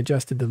think they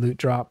adjusted the loot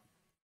drop.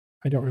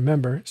 I don't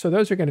remember. So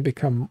those are going to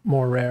become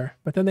more rare.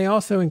 But then they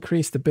also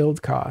increased the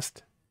build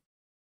cost.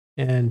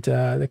 And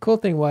the cool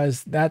thing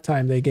was that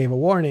time they gave a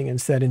warning and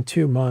said in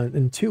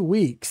 2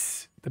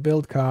 weeks, the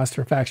build cost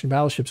for faction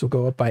battleships will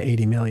go up by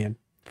 80 million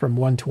from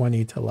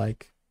 120 to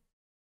like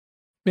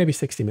maybe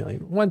 60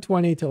 million,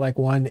 120 to like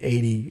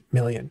 180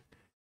 million.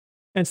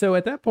 And so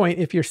at that point,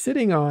 if you're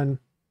sitting on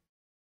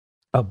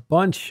a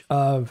bunch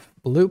of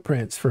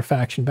blueprints for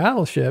faction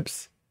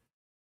battleships,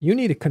 you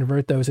need to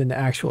convert those into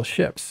actual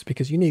ships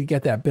because you need to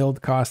get that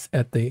build cost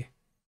at the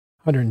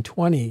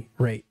 120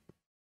 rate.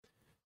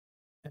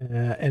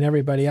 And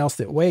everybody else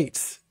that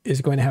waits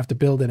is going to have to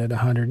build it at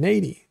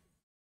 180.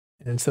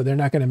 And so they're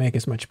not going to make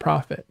as much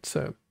profit.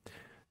 So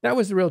that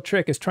was the real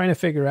trick, is trying to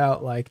figure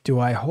out, like, do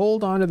I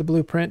hold on to the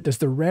blueprint? Does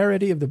the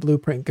rarity of the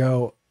blueprint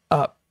go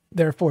up?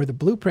 Therefore, the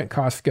blueprint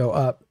costs go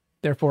up.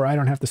 Therefore, I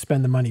don't have to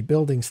spend the money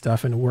building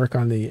stuff and work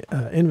on the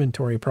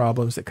inventory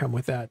problems that come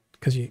with that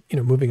because you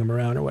know, moving them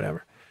around or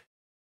whatever.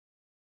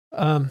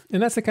 And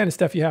that's the kind of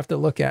stuff you have to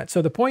look at.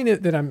 So the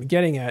point that I'm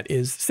getting at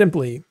is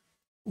simply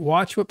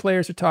watch what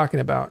players are talking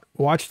about,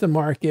 watch the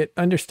market,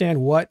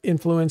 understand what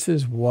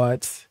influences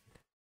what,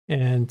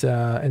 and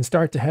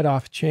start to head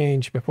off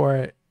change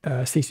before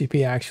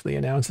CCP actually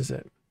announces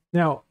it.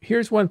 Now,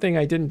 here's one thing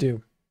I didn't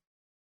do.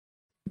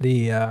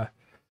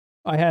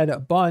 I had a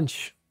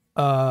bunch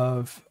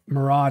of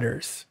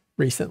Marauders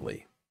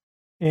recently,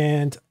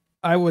 and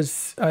I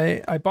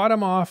bought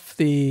them off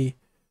the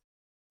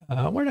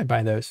where did I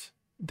buy those?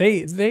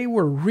 They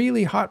were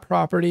really hot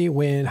property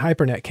when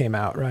Hypernet came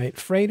out, right?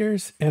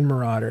 Freighters and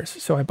Marauders.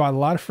 So I bought a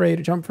lot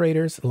of jump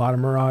freighters, a lot of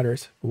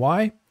Marauders.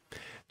 Why?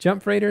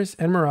 Jump freighters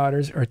and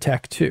Marauders are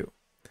Tech 2,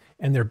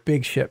 and they're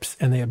big ships,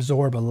 and they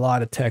absorb a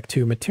lot of Tech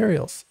 2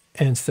 materials.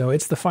 And so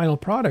it's the final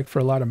product for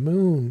a lot of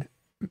moon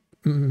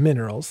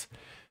minerals.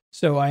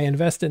 So I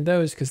invest in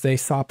those because they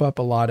sop up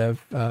a lot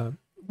of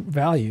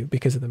value,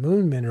 because of the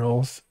moon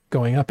minerals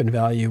going up in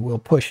value will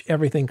push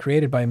everything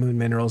created by moon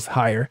minerals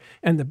higher.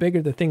 And the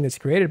bigger the thing that's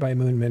created by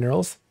moon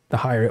minerals, the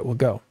higher it will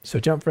go. So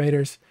jump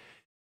freighters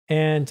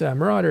and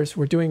Marauders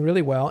were doing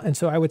really well. And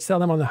so I would sell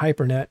them on the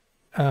Hypernet,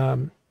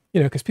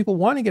 because people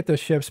want to get those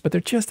ships, but they're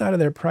just out of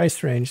their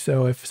price range.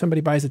 So if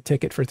somebody buys a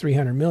ticket for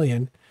 300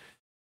 million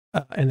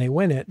and they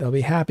win it, they'll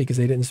be happy because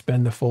they didn't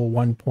spend the full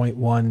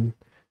 1.1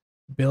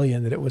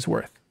 billion that it was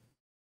worth.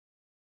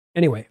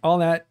 Anyway, all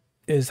that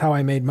is how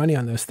I made money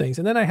on those things.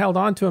 And then I held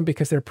on to them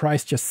because their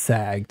price just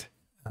sagged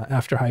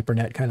after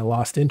Hypernet kind of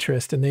lost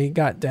interest, and they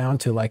got down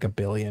to like $1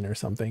 billion or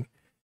something.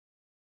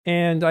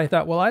 And I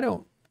thought, well, I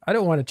don't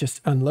want to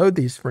just unload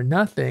these for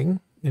nothing.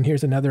 And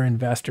here's another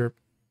investor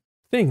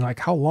thing.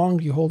 Like, how long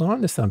do you hold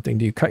on to something?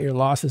 Do you cut your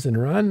losses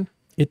and run?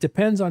 It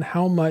depends on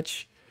how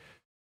much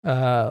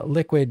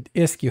liquid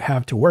ISK you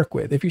have to work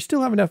with. If you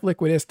still have enough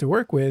liquid ISK to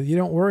work with, you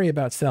don't worry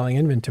about selling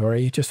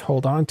inventory. You just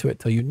hold on to it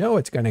till you know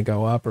it's going to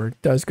go up, or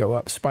it does go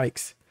up,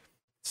 spikes.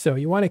 So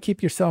you want to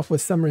keep yourself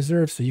with some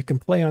reserves so you can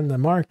play on the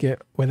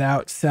market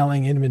without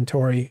selling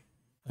inventory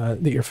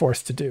that you're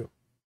forced to do.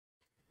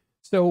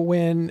 So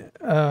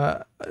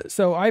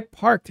so I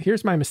parked,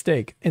 here's my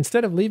mistake.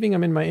 Instead of leaving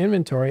them in my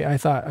inventory, I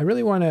thought, I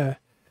really want to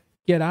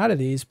get out of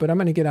these, but I'm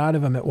going to get out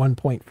of them at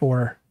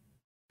 1.4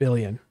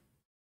 billion,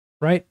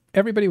 right?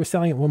 Everybody was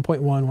selling at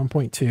 1.1,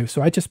 1.2.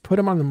 So I just put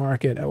them on the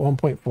market at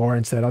 1.4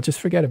 and said, I'll just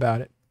forget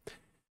about it.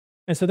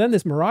 And so then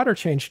this Marauder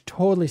change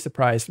totally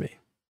surprised me.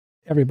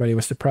 Everybody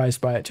was surprised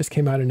by it. Just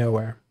came out of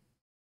nowhere.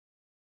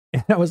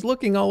 And I was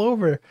looking all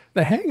over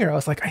the hangar. I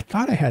was like, I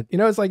thought I had,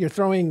 it's like you're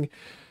throwing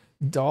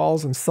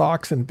dolls and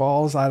socks and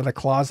balls out of the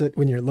closet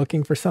when you're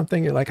looking for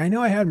something. You're like, I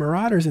know I had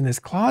Marauders in this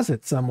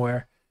closet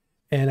somewhere,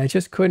 and I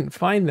just couldn't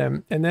find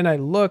them. And then I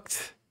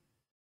looked,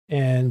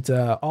 and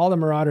all the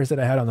Marauders that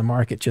I had on the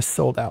market just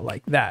sold out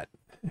like that,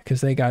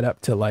 because they got up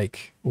to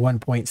like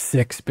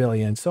 1.6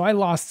 billion. So I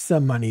lost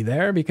some money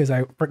there because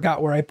I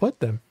forgot where I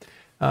put them.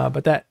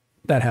 But that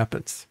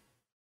happens.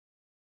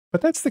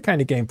 But that's the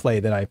kind of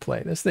gameplay that I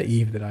play. That's the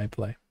Eve that I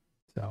play.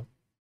 So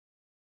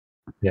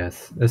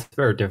yes, it's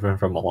very different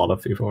from a lot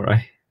of people,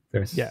 right?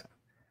 Yeah.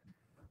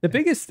 The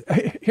biggest,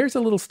 here's a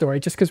little story,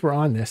 just because we're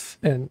on this,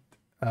 and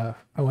I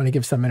want to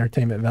give some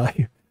entertainment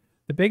value.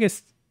 The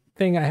biggest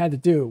thing I had to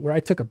do where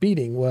I took a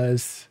beating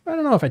was, I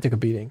don't know if I took a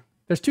beating.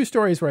 There's 2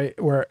 stories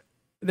where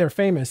they're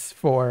famous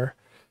for.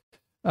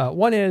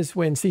 One is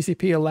when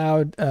CCP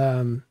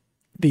allowed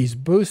these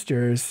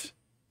boosters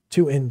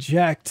to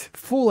inject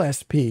full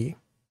SP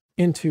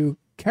into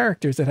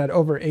characters that had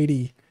over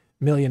 80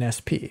 million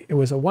SP. It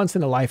was a once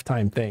in a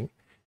lifetime thing,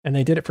 and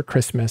they did it for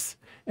Christmas,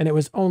 and it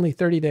was only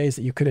 30 days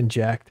that you could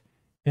inject.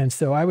 And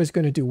so I was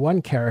going to do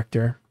one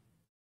character,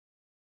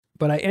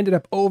 but I ended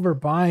up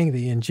overbuying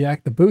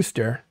the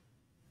booster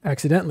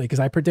accidentally because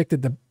I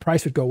predicted the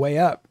price would go way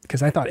up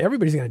because I thought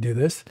everybody's going to do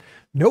this.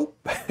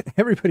 Nope.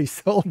 Everybody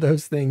sold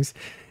those things.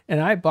 And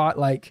I bought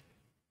like,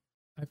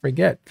 I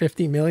forget,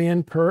 50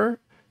 million per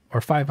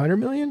or 500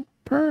 million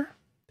per.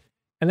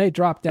 And they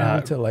dropped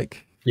down to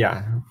like.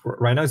 Yeah.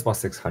 Right now it's about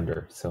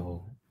 600.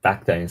 So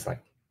back then it's like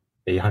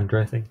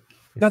 800, I think.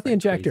 Not the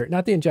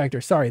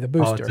injector. Sorry, the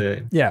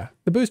booster. Yeah.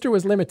 The booster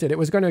was limited. It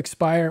was going to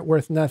expire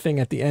worth nothing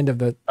at the end of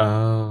the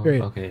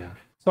period. Okay. Yeah.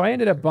 So I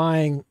ended up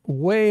buying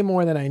way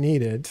more than I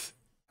needed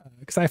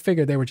because I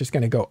figured they were just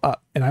going to go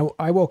up. And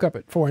I woke up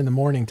at 4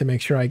 a.m. to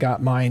make sure I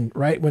got mine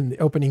right when the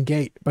opening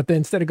gate. But then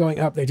instead of going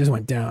up, they just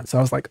went down. So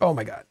I was like, oh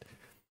my God.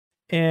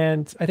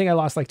 And I think I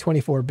lost like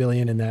 24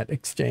 billion in that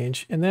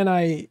exchange. And then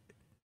I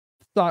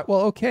thought,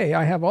 well, okay,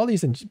 I have all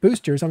these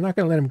boosters. I'm not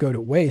going to let them go to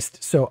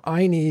waste. So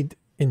I need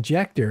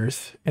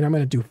injectors, and I'm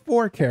going to do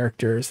 4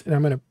 characters, and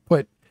I'm going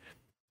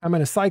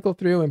to cycle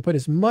through and put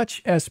as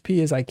much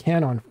SP as I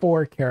can on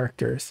 4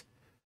 characters.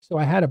 So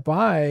I had a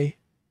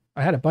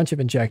bunch of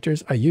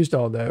injectors. I used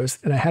all those,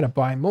 and I had to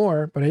buy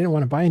more, but I didn't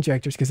want to buy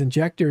injectors because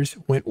injectors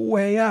went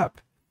way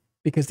up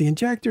because the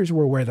injectors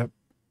were where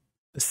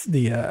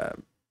the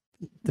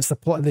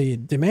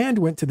demand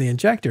went to the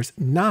injectors,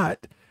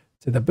 not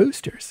to the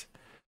boosters.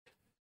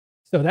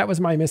 So that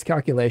was my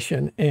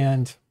miscalculation.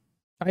 And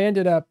I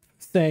ended up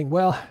saying,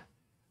 well,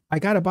 I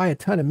got to buy a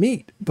ton of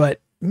meat,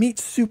 but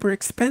meat's super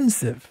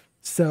expensive.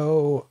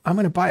 So I'm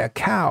going to buy a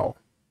cow.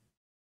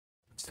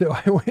 So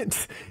I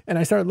went and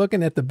I started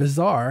looking at the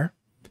bazaar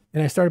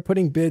and I started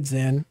putting bids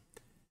in,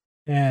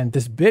 and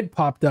this bid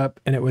popped up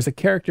and it was a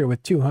character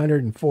with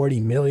 240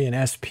 million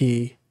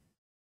SP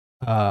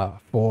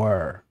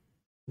for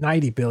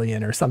 90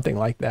 billion or something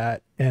like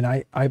that. And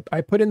I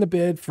put in the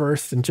bid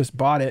first and just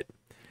bought it.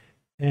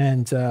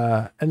 And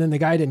then the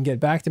guy didn't get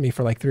back to me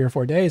for like 3 or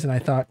 4 days. And I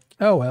thought,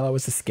 oh, well, it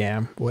was a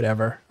scam,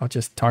 whatever. I'll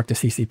just talk to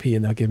CCP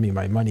and they'll give me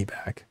my money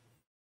back.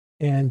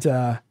 And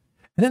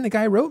then the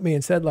guy wrote me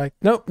and said like,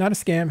 nope, not a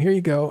scam. Here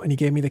you go. And he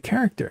gave me the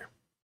character.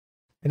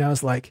 And I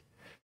was like,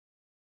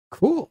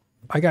 cool.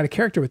 I got a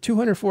character with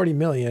 240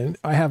 million.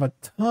 I have a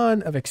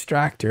ton of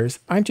extractors.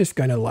 I'm just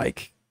going to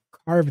like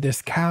carve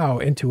this cow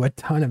into a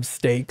ton of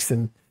steaks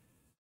and,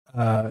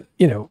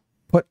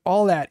 put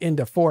all that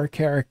into 4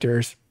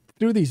 characters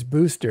through these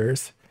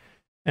boosters.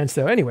 And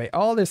so anyway,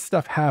 all this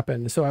stuff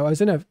happened. So I was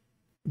in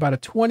about a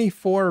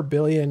 24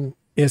 billion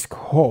ISK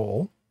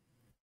hole.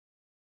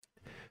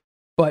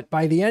 But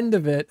by the end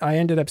of it, I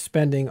ended up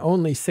spending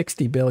only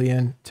 60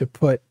 billion to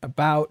put I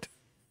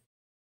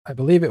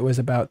believe it was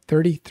about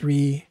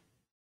 33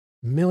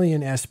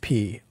 million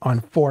SP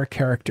on 4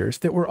 characters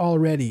that were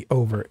already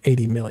over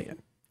 80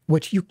 million,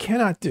 which you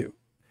cannot do.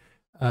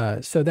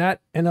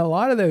 And a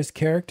lot of those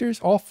characters,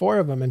 all 4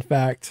 of them, in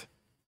fact,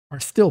 are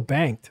still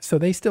banked. So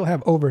they still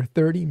have over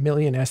 30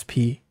 million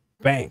SP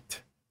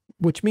banked,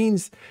 which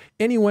means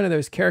any one of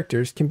those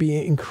characters can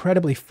be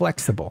incredibly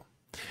flexible.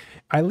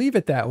 I leave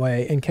it that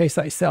way in case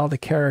I sell the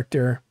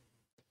character,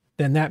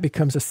 then that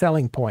becomes a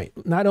selling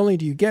point. Not only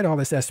do you get all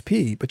this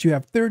SP, but you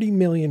have 30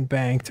 million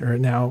banked, or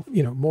now,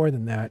 more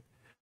than that,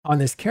 on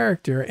this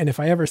character. And if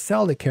I ever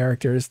sell the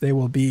characters, they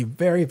will be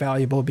very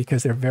valuable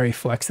because they're very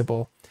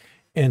flexible.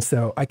 And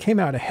so I came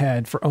out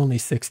ahead for only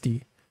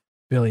 60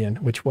 billion,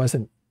 which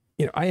wasn't,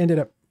 I ended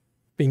up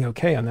being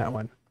okay on that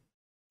one.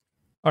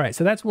 All right.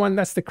 So that's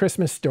the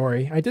Christmas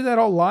story. I did that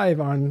all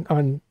live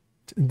on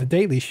the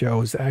daily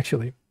shows,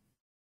 actually.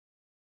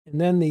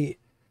 And then the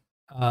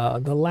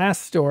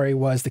last story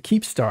was the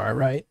Keepstar,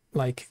 right?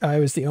 Like I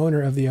was the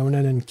owner of the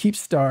Onanen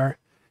Keepstar,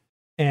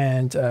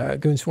 and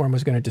Goonswarm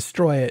was going to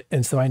destroy it.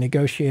 And so I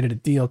negotiated a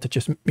deal to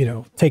just,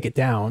 take it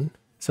down.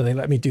 So they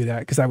let me do that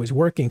because I was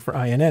working for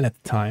INN at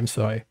the time.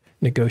 So I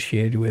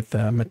negotiated with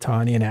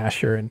Matani and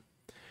Asher, and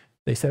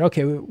they said,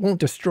 okay, we won't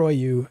destroy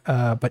you,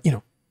 but,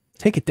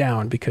 take it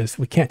down because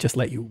we can't just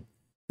let you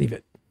leave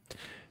it.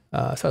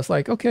 So I was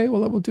like, okay,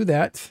 well, we'll do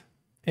that.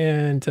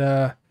 And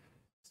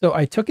so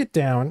I took it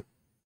down.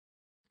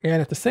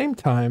 And at the same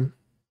time,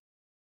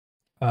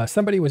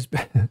 somebody was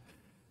building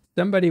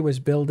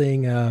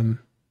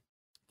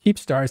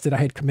Keepstars that I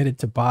had committed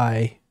to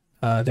buy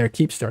their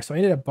Keepstar. So I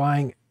ended up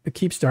buying the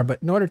Keepstar, but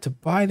in order to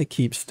buy the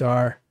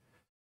Keepstar,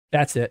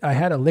 that's it. I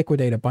had to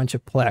liquidate a bunch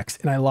of Plex,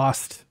 and I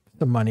lost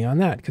the money on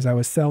that because I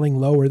was selling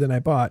lower than I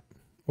bought,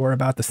 or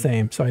about the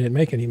same. So I didn't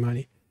make any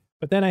money.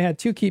 But then I had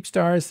 2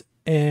 Keepstars,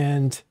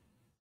 and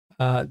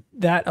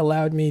that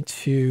allowed me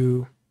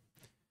to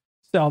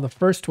sell the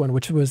first one,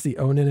 which was the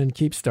Onanen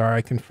Keepstar.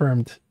 I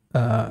confirmed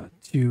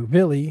to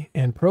Vili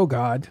and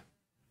ProGod.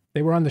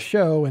 They were on the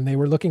show and they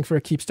were looking for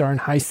a Keepstar in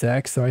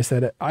HiSec. So I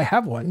said, I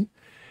have one.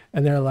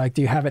 And they're like,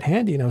 do you have it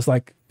handy? And I was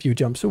like, a few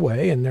jumps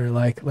away. And they're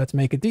like, let's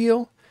make a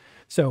deal.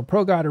 So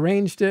ProGod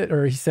arranged it,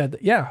 or he said,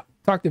 yeah,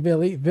 talk to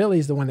Vili.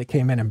 Vili's the one that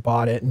came in and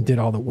bought it and did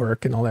all the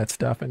work and all that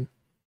stuff. And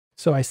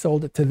so I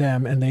sold it to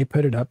them, and they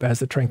put it up as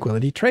the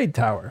Tranquility Trade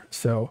Tower.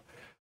 So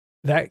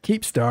that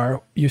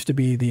Keepstar used to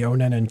be the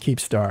Onanen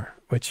Keepstar,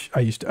 which I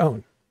used to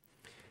own.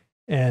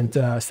 And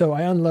so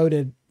I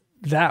unloaded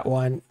that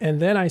one, and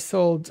then I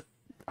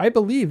I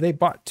believe they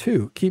bought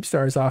 2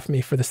 Keepstars off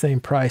me for the same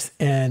price.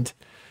 And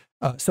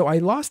so I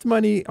lost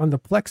money on the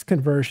Plex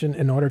conversion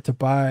in order to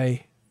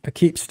buy a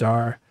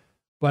Keepstar,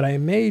 but I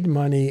made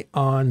money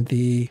on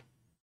the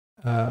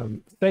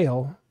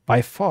sale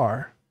by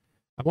far.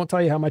 I won't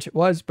tell you how much it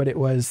was, but it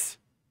was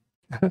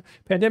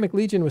Pandemic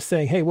Legion was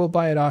saying, hey, we'll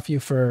buy that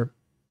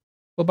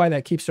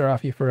Keepstar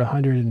off you for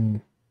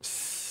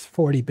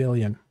 140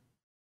 billion.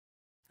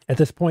 At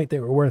this point, they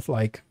were worth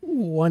like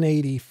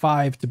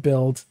 185 to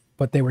build,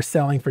 but they were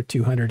selling for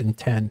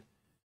 210.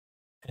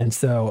 And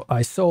so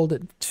I sold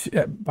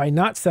it by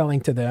not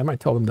selling to them. I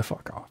told them to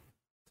fuck off,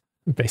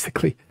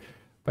 basically.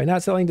 By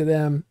not selling to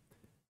them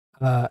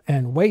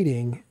and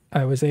waiting,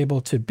 I was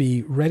able to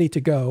be ready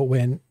to go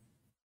when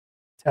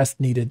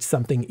Test needed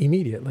something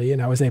immediately, and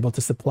I was able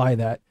to supply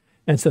that.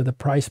 And so the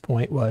price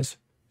point was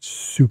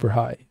super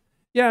high.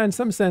 Yeah, in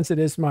some sense, it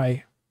is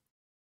my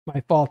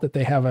fault that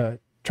they have a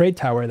trade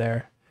tower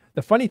there.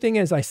 The funny thing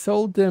is I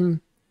sold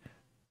them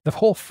the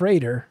whole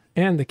freighter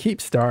and the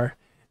Keepstar,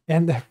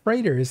 and the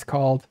freighter is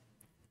called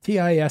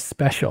TIS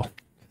Special,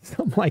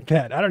 something like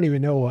that. I don't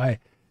even know why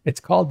it's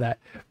called that.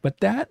 But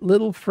that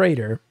little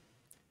freighter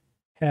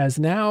has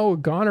now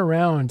gone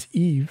around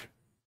Eve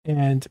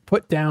and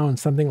put down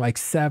something like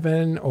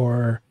 7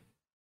 or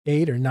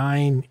 8 or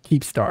 9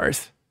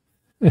 Keepstars.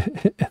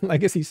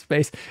 Legacy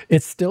Space,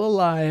 it's still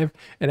alive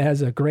and it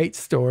has a great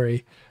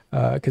story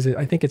because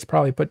I think it's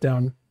probably put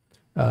down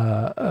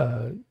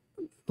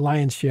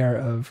lion's share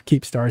of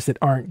Keepstars that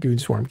aren't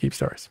Goonswarm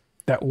Keepstars.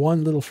 That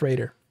one little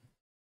freighter.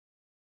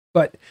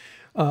 But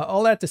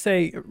all that to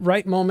say,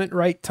 right moment,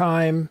 right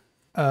time,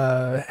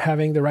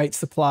 having the right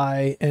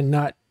supply and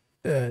not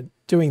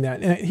doing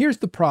that. And here's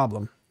the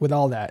problem with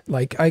all that.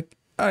 Like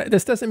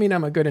this doesn't mean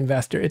I'm a good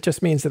investor. It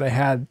just means that I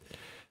had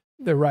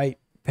the right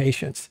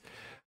patience.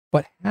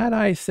 But had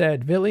I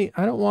said, Billy,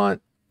 I don't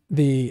want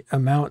the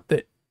amount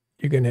that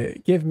you're going to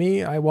give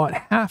me. I want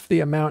half the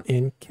amount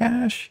in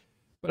cash,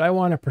 but I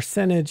want a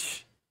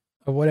percentage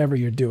of whatever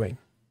you're doing.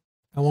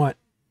 I want,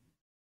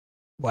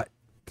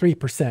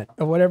 3%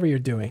 of whatever you're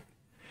doing.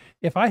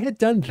 If I had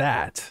done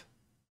that,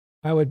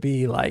 I would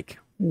be like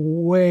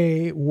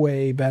way,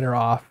 way better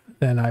off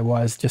than I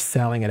was just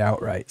selling it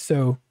outright.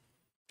 So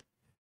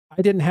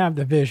I didn't have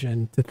the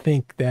vision to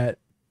think that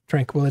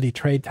Tranquility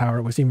Trade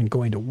Tower was even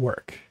going to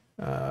work.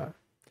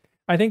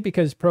 I think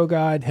because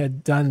ProGod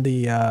had done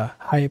the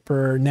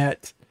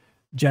HyperNet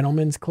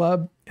Gentlemen's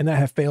Club, and that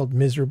had failed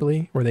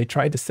miserably, where they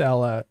tried to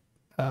sell a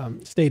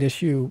state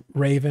issue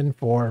Raven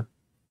for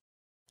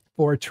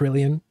 $4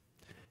 trillion,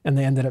 and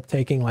they ended up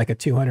taking like a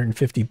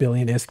 250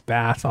 billion ISK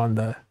bath on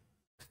the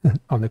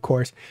on the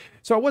course.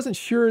 So I wasn't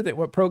sure that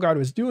what ProGod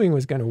was doing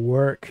was going to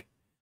work.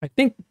 I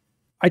think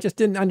I just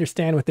didn't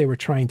understand what they were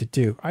trying to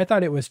do. I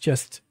thought it was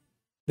just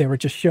they were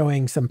just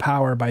showing some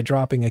power by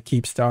dropping a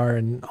Keepstar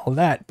and all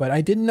that, but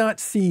I did not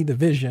see the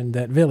vision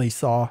that Billy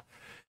saw.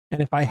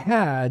 And if I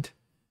had,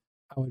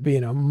 I would be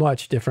in a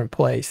much different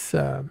place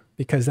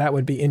because that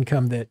would be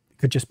income that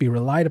could just be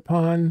relied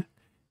upon,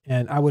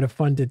 and I would have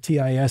funded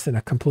TIS in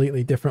a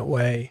completely different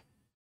way.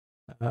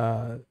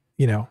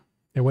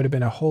 It would have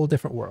been a whole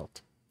different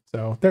world.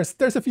 So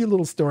there's a few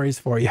little stories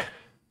for you.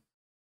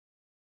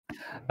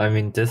 I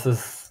mean, this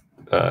is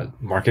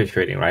market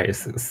trading, right?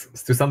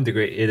 It's to some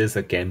degree, it is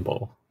a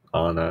gamble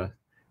on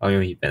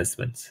your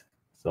investment.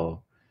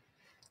 So,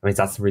 I mean,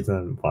 that's the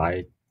reason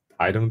why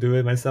I don't do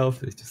it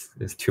myself.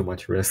 It's too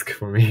much risk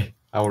for me.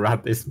 I would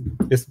rather it's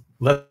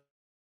less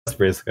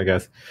risk, I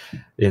guess,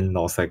 in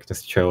NOSEC,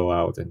 just chill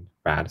out and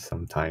rad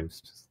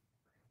sometimes.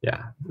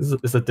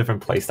 It's a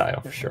different play style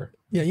for sure.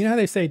 Yeah, you know how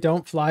they say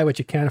don't fly what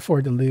you can't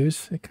afford to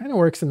lose? It kind of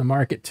works in the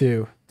market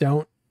too.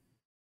 Don't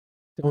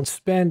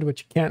spend what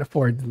you can't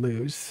afford to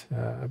lose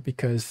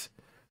because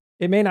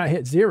it may not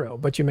hit zero,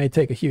 but you may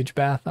take a huge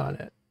bath on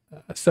it.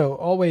 So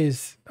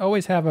always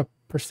have a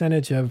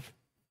percentage of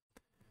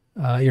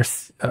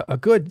a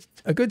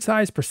good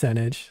size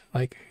percentage.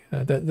 Like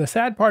the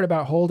sad part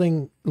about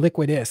holding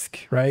liquid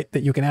ISK, right,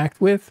 that you can act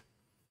with,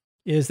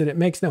 is that it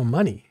makes no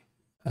money.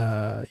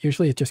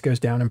 Usually it just goes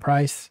down in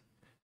price.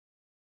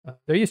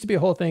 There used to be a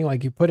whole thing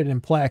like you put it in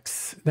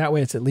Plex. That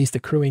way it's at least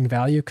accruing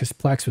value because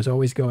Plex was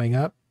always going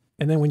up.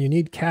 And then when you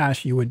need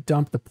cash, you would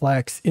dump the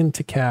Plex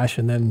into cash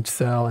and then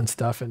sell and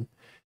stuff. And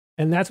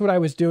that's what I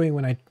was doing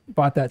when I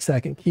bought that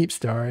second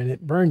Keepstar, and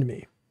it burned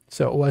me.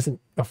 So it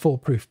wasn't a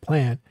foolproof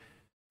plan.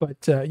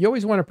 But you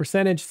always want a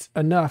percentage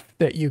enough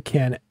that you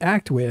can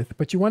act with,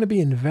 but you want to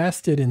be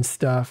invested in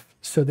stuff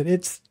so that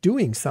it's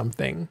doing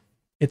something.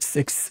 It's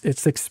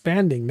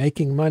expanding,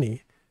 making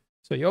money.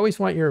 So you always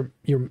want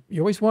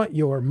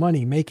your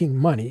money making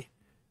money,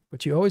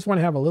 but you always want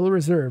to have a little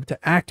reserve to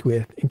act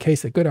with in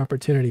case a good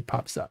opportunity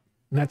pops up.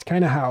 And that's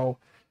kind of how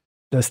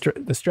the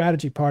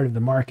strategy part of the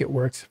market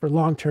works for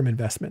long-term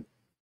investment.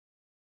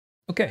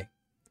 Okay.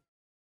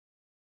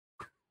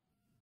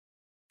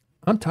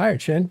 I'm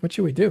tired, Shen. What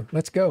should we do?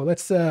 Let's go.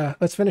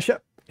 Let's finish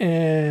up,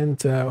 and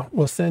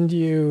we'll send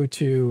you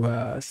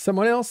to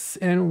someone else,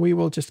 and we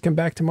will just come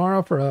back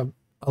tomorrow for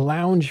a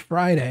lounge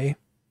Friday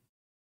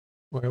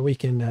where we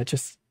can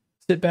just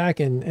sit back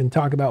and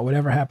talk about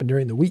whatever happened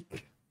during the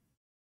week.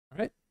 All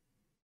right.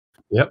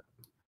 Yep.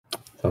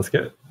 Sounds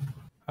good.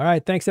 All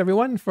right. Thanks,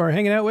 everyone, for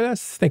hanging out with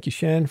us. Thank you,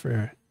 Shen,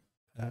 for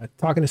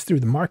talking us through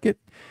the market.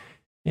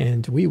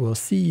 And we will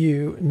see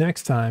you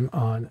next time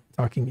on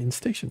Talking in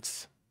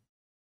Stations.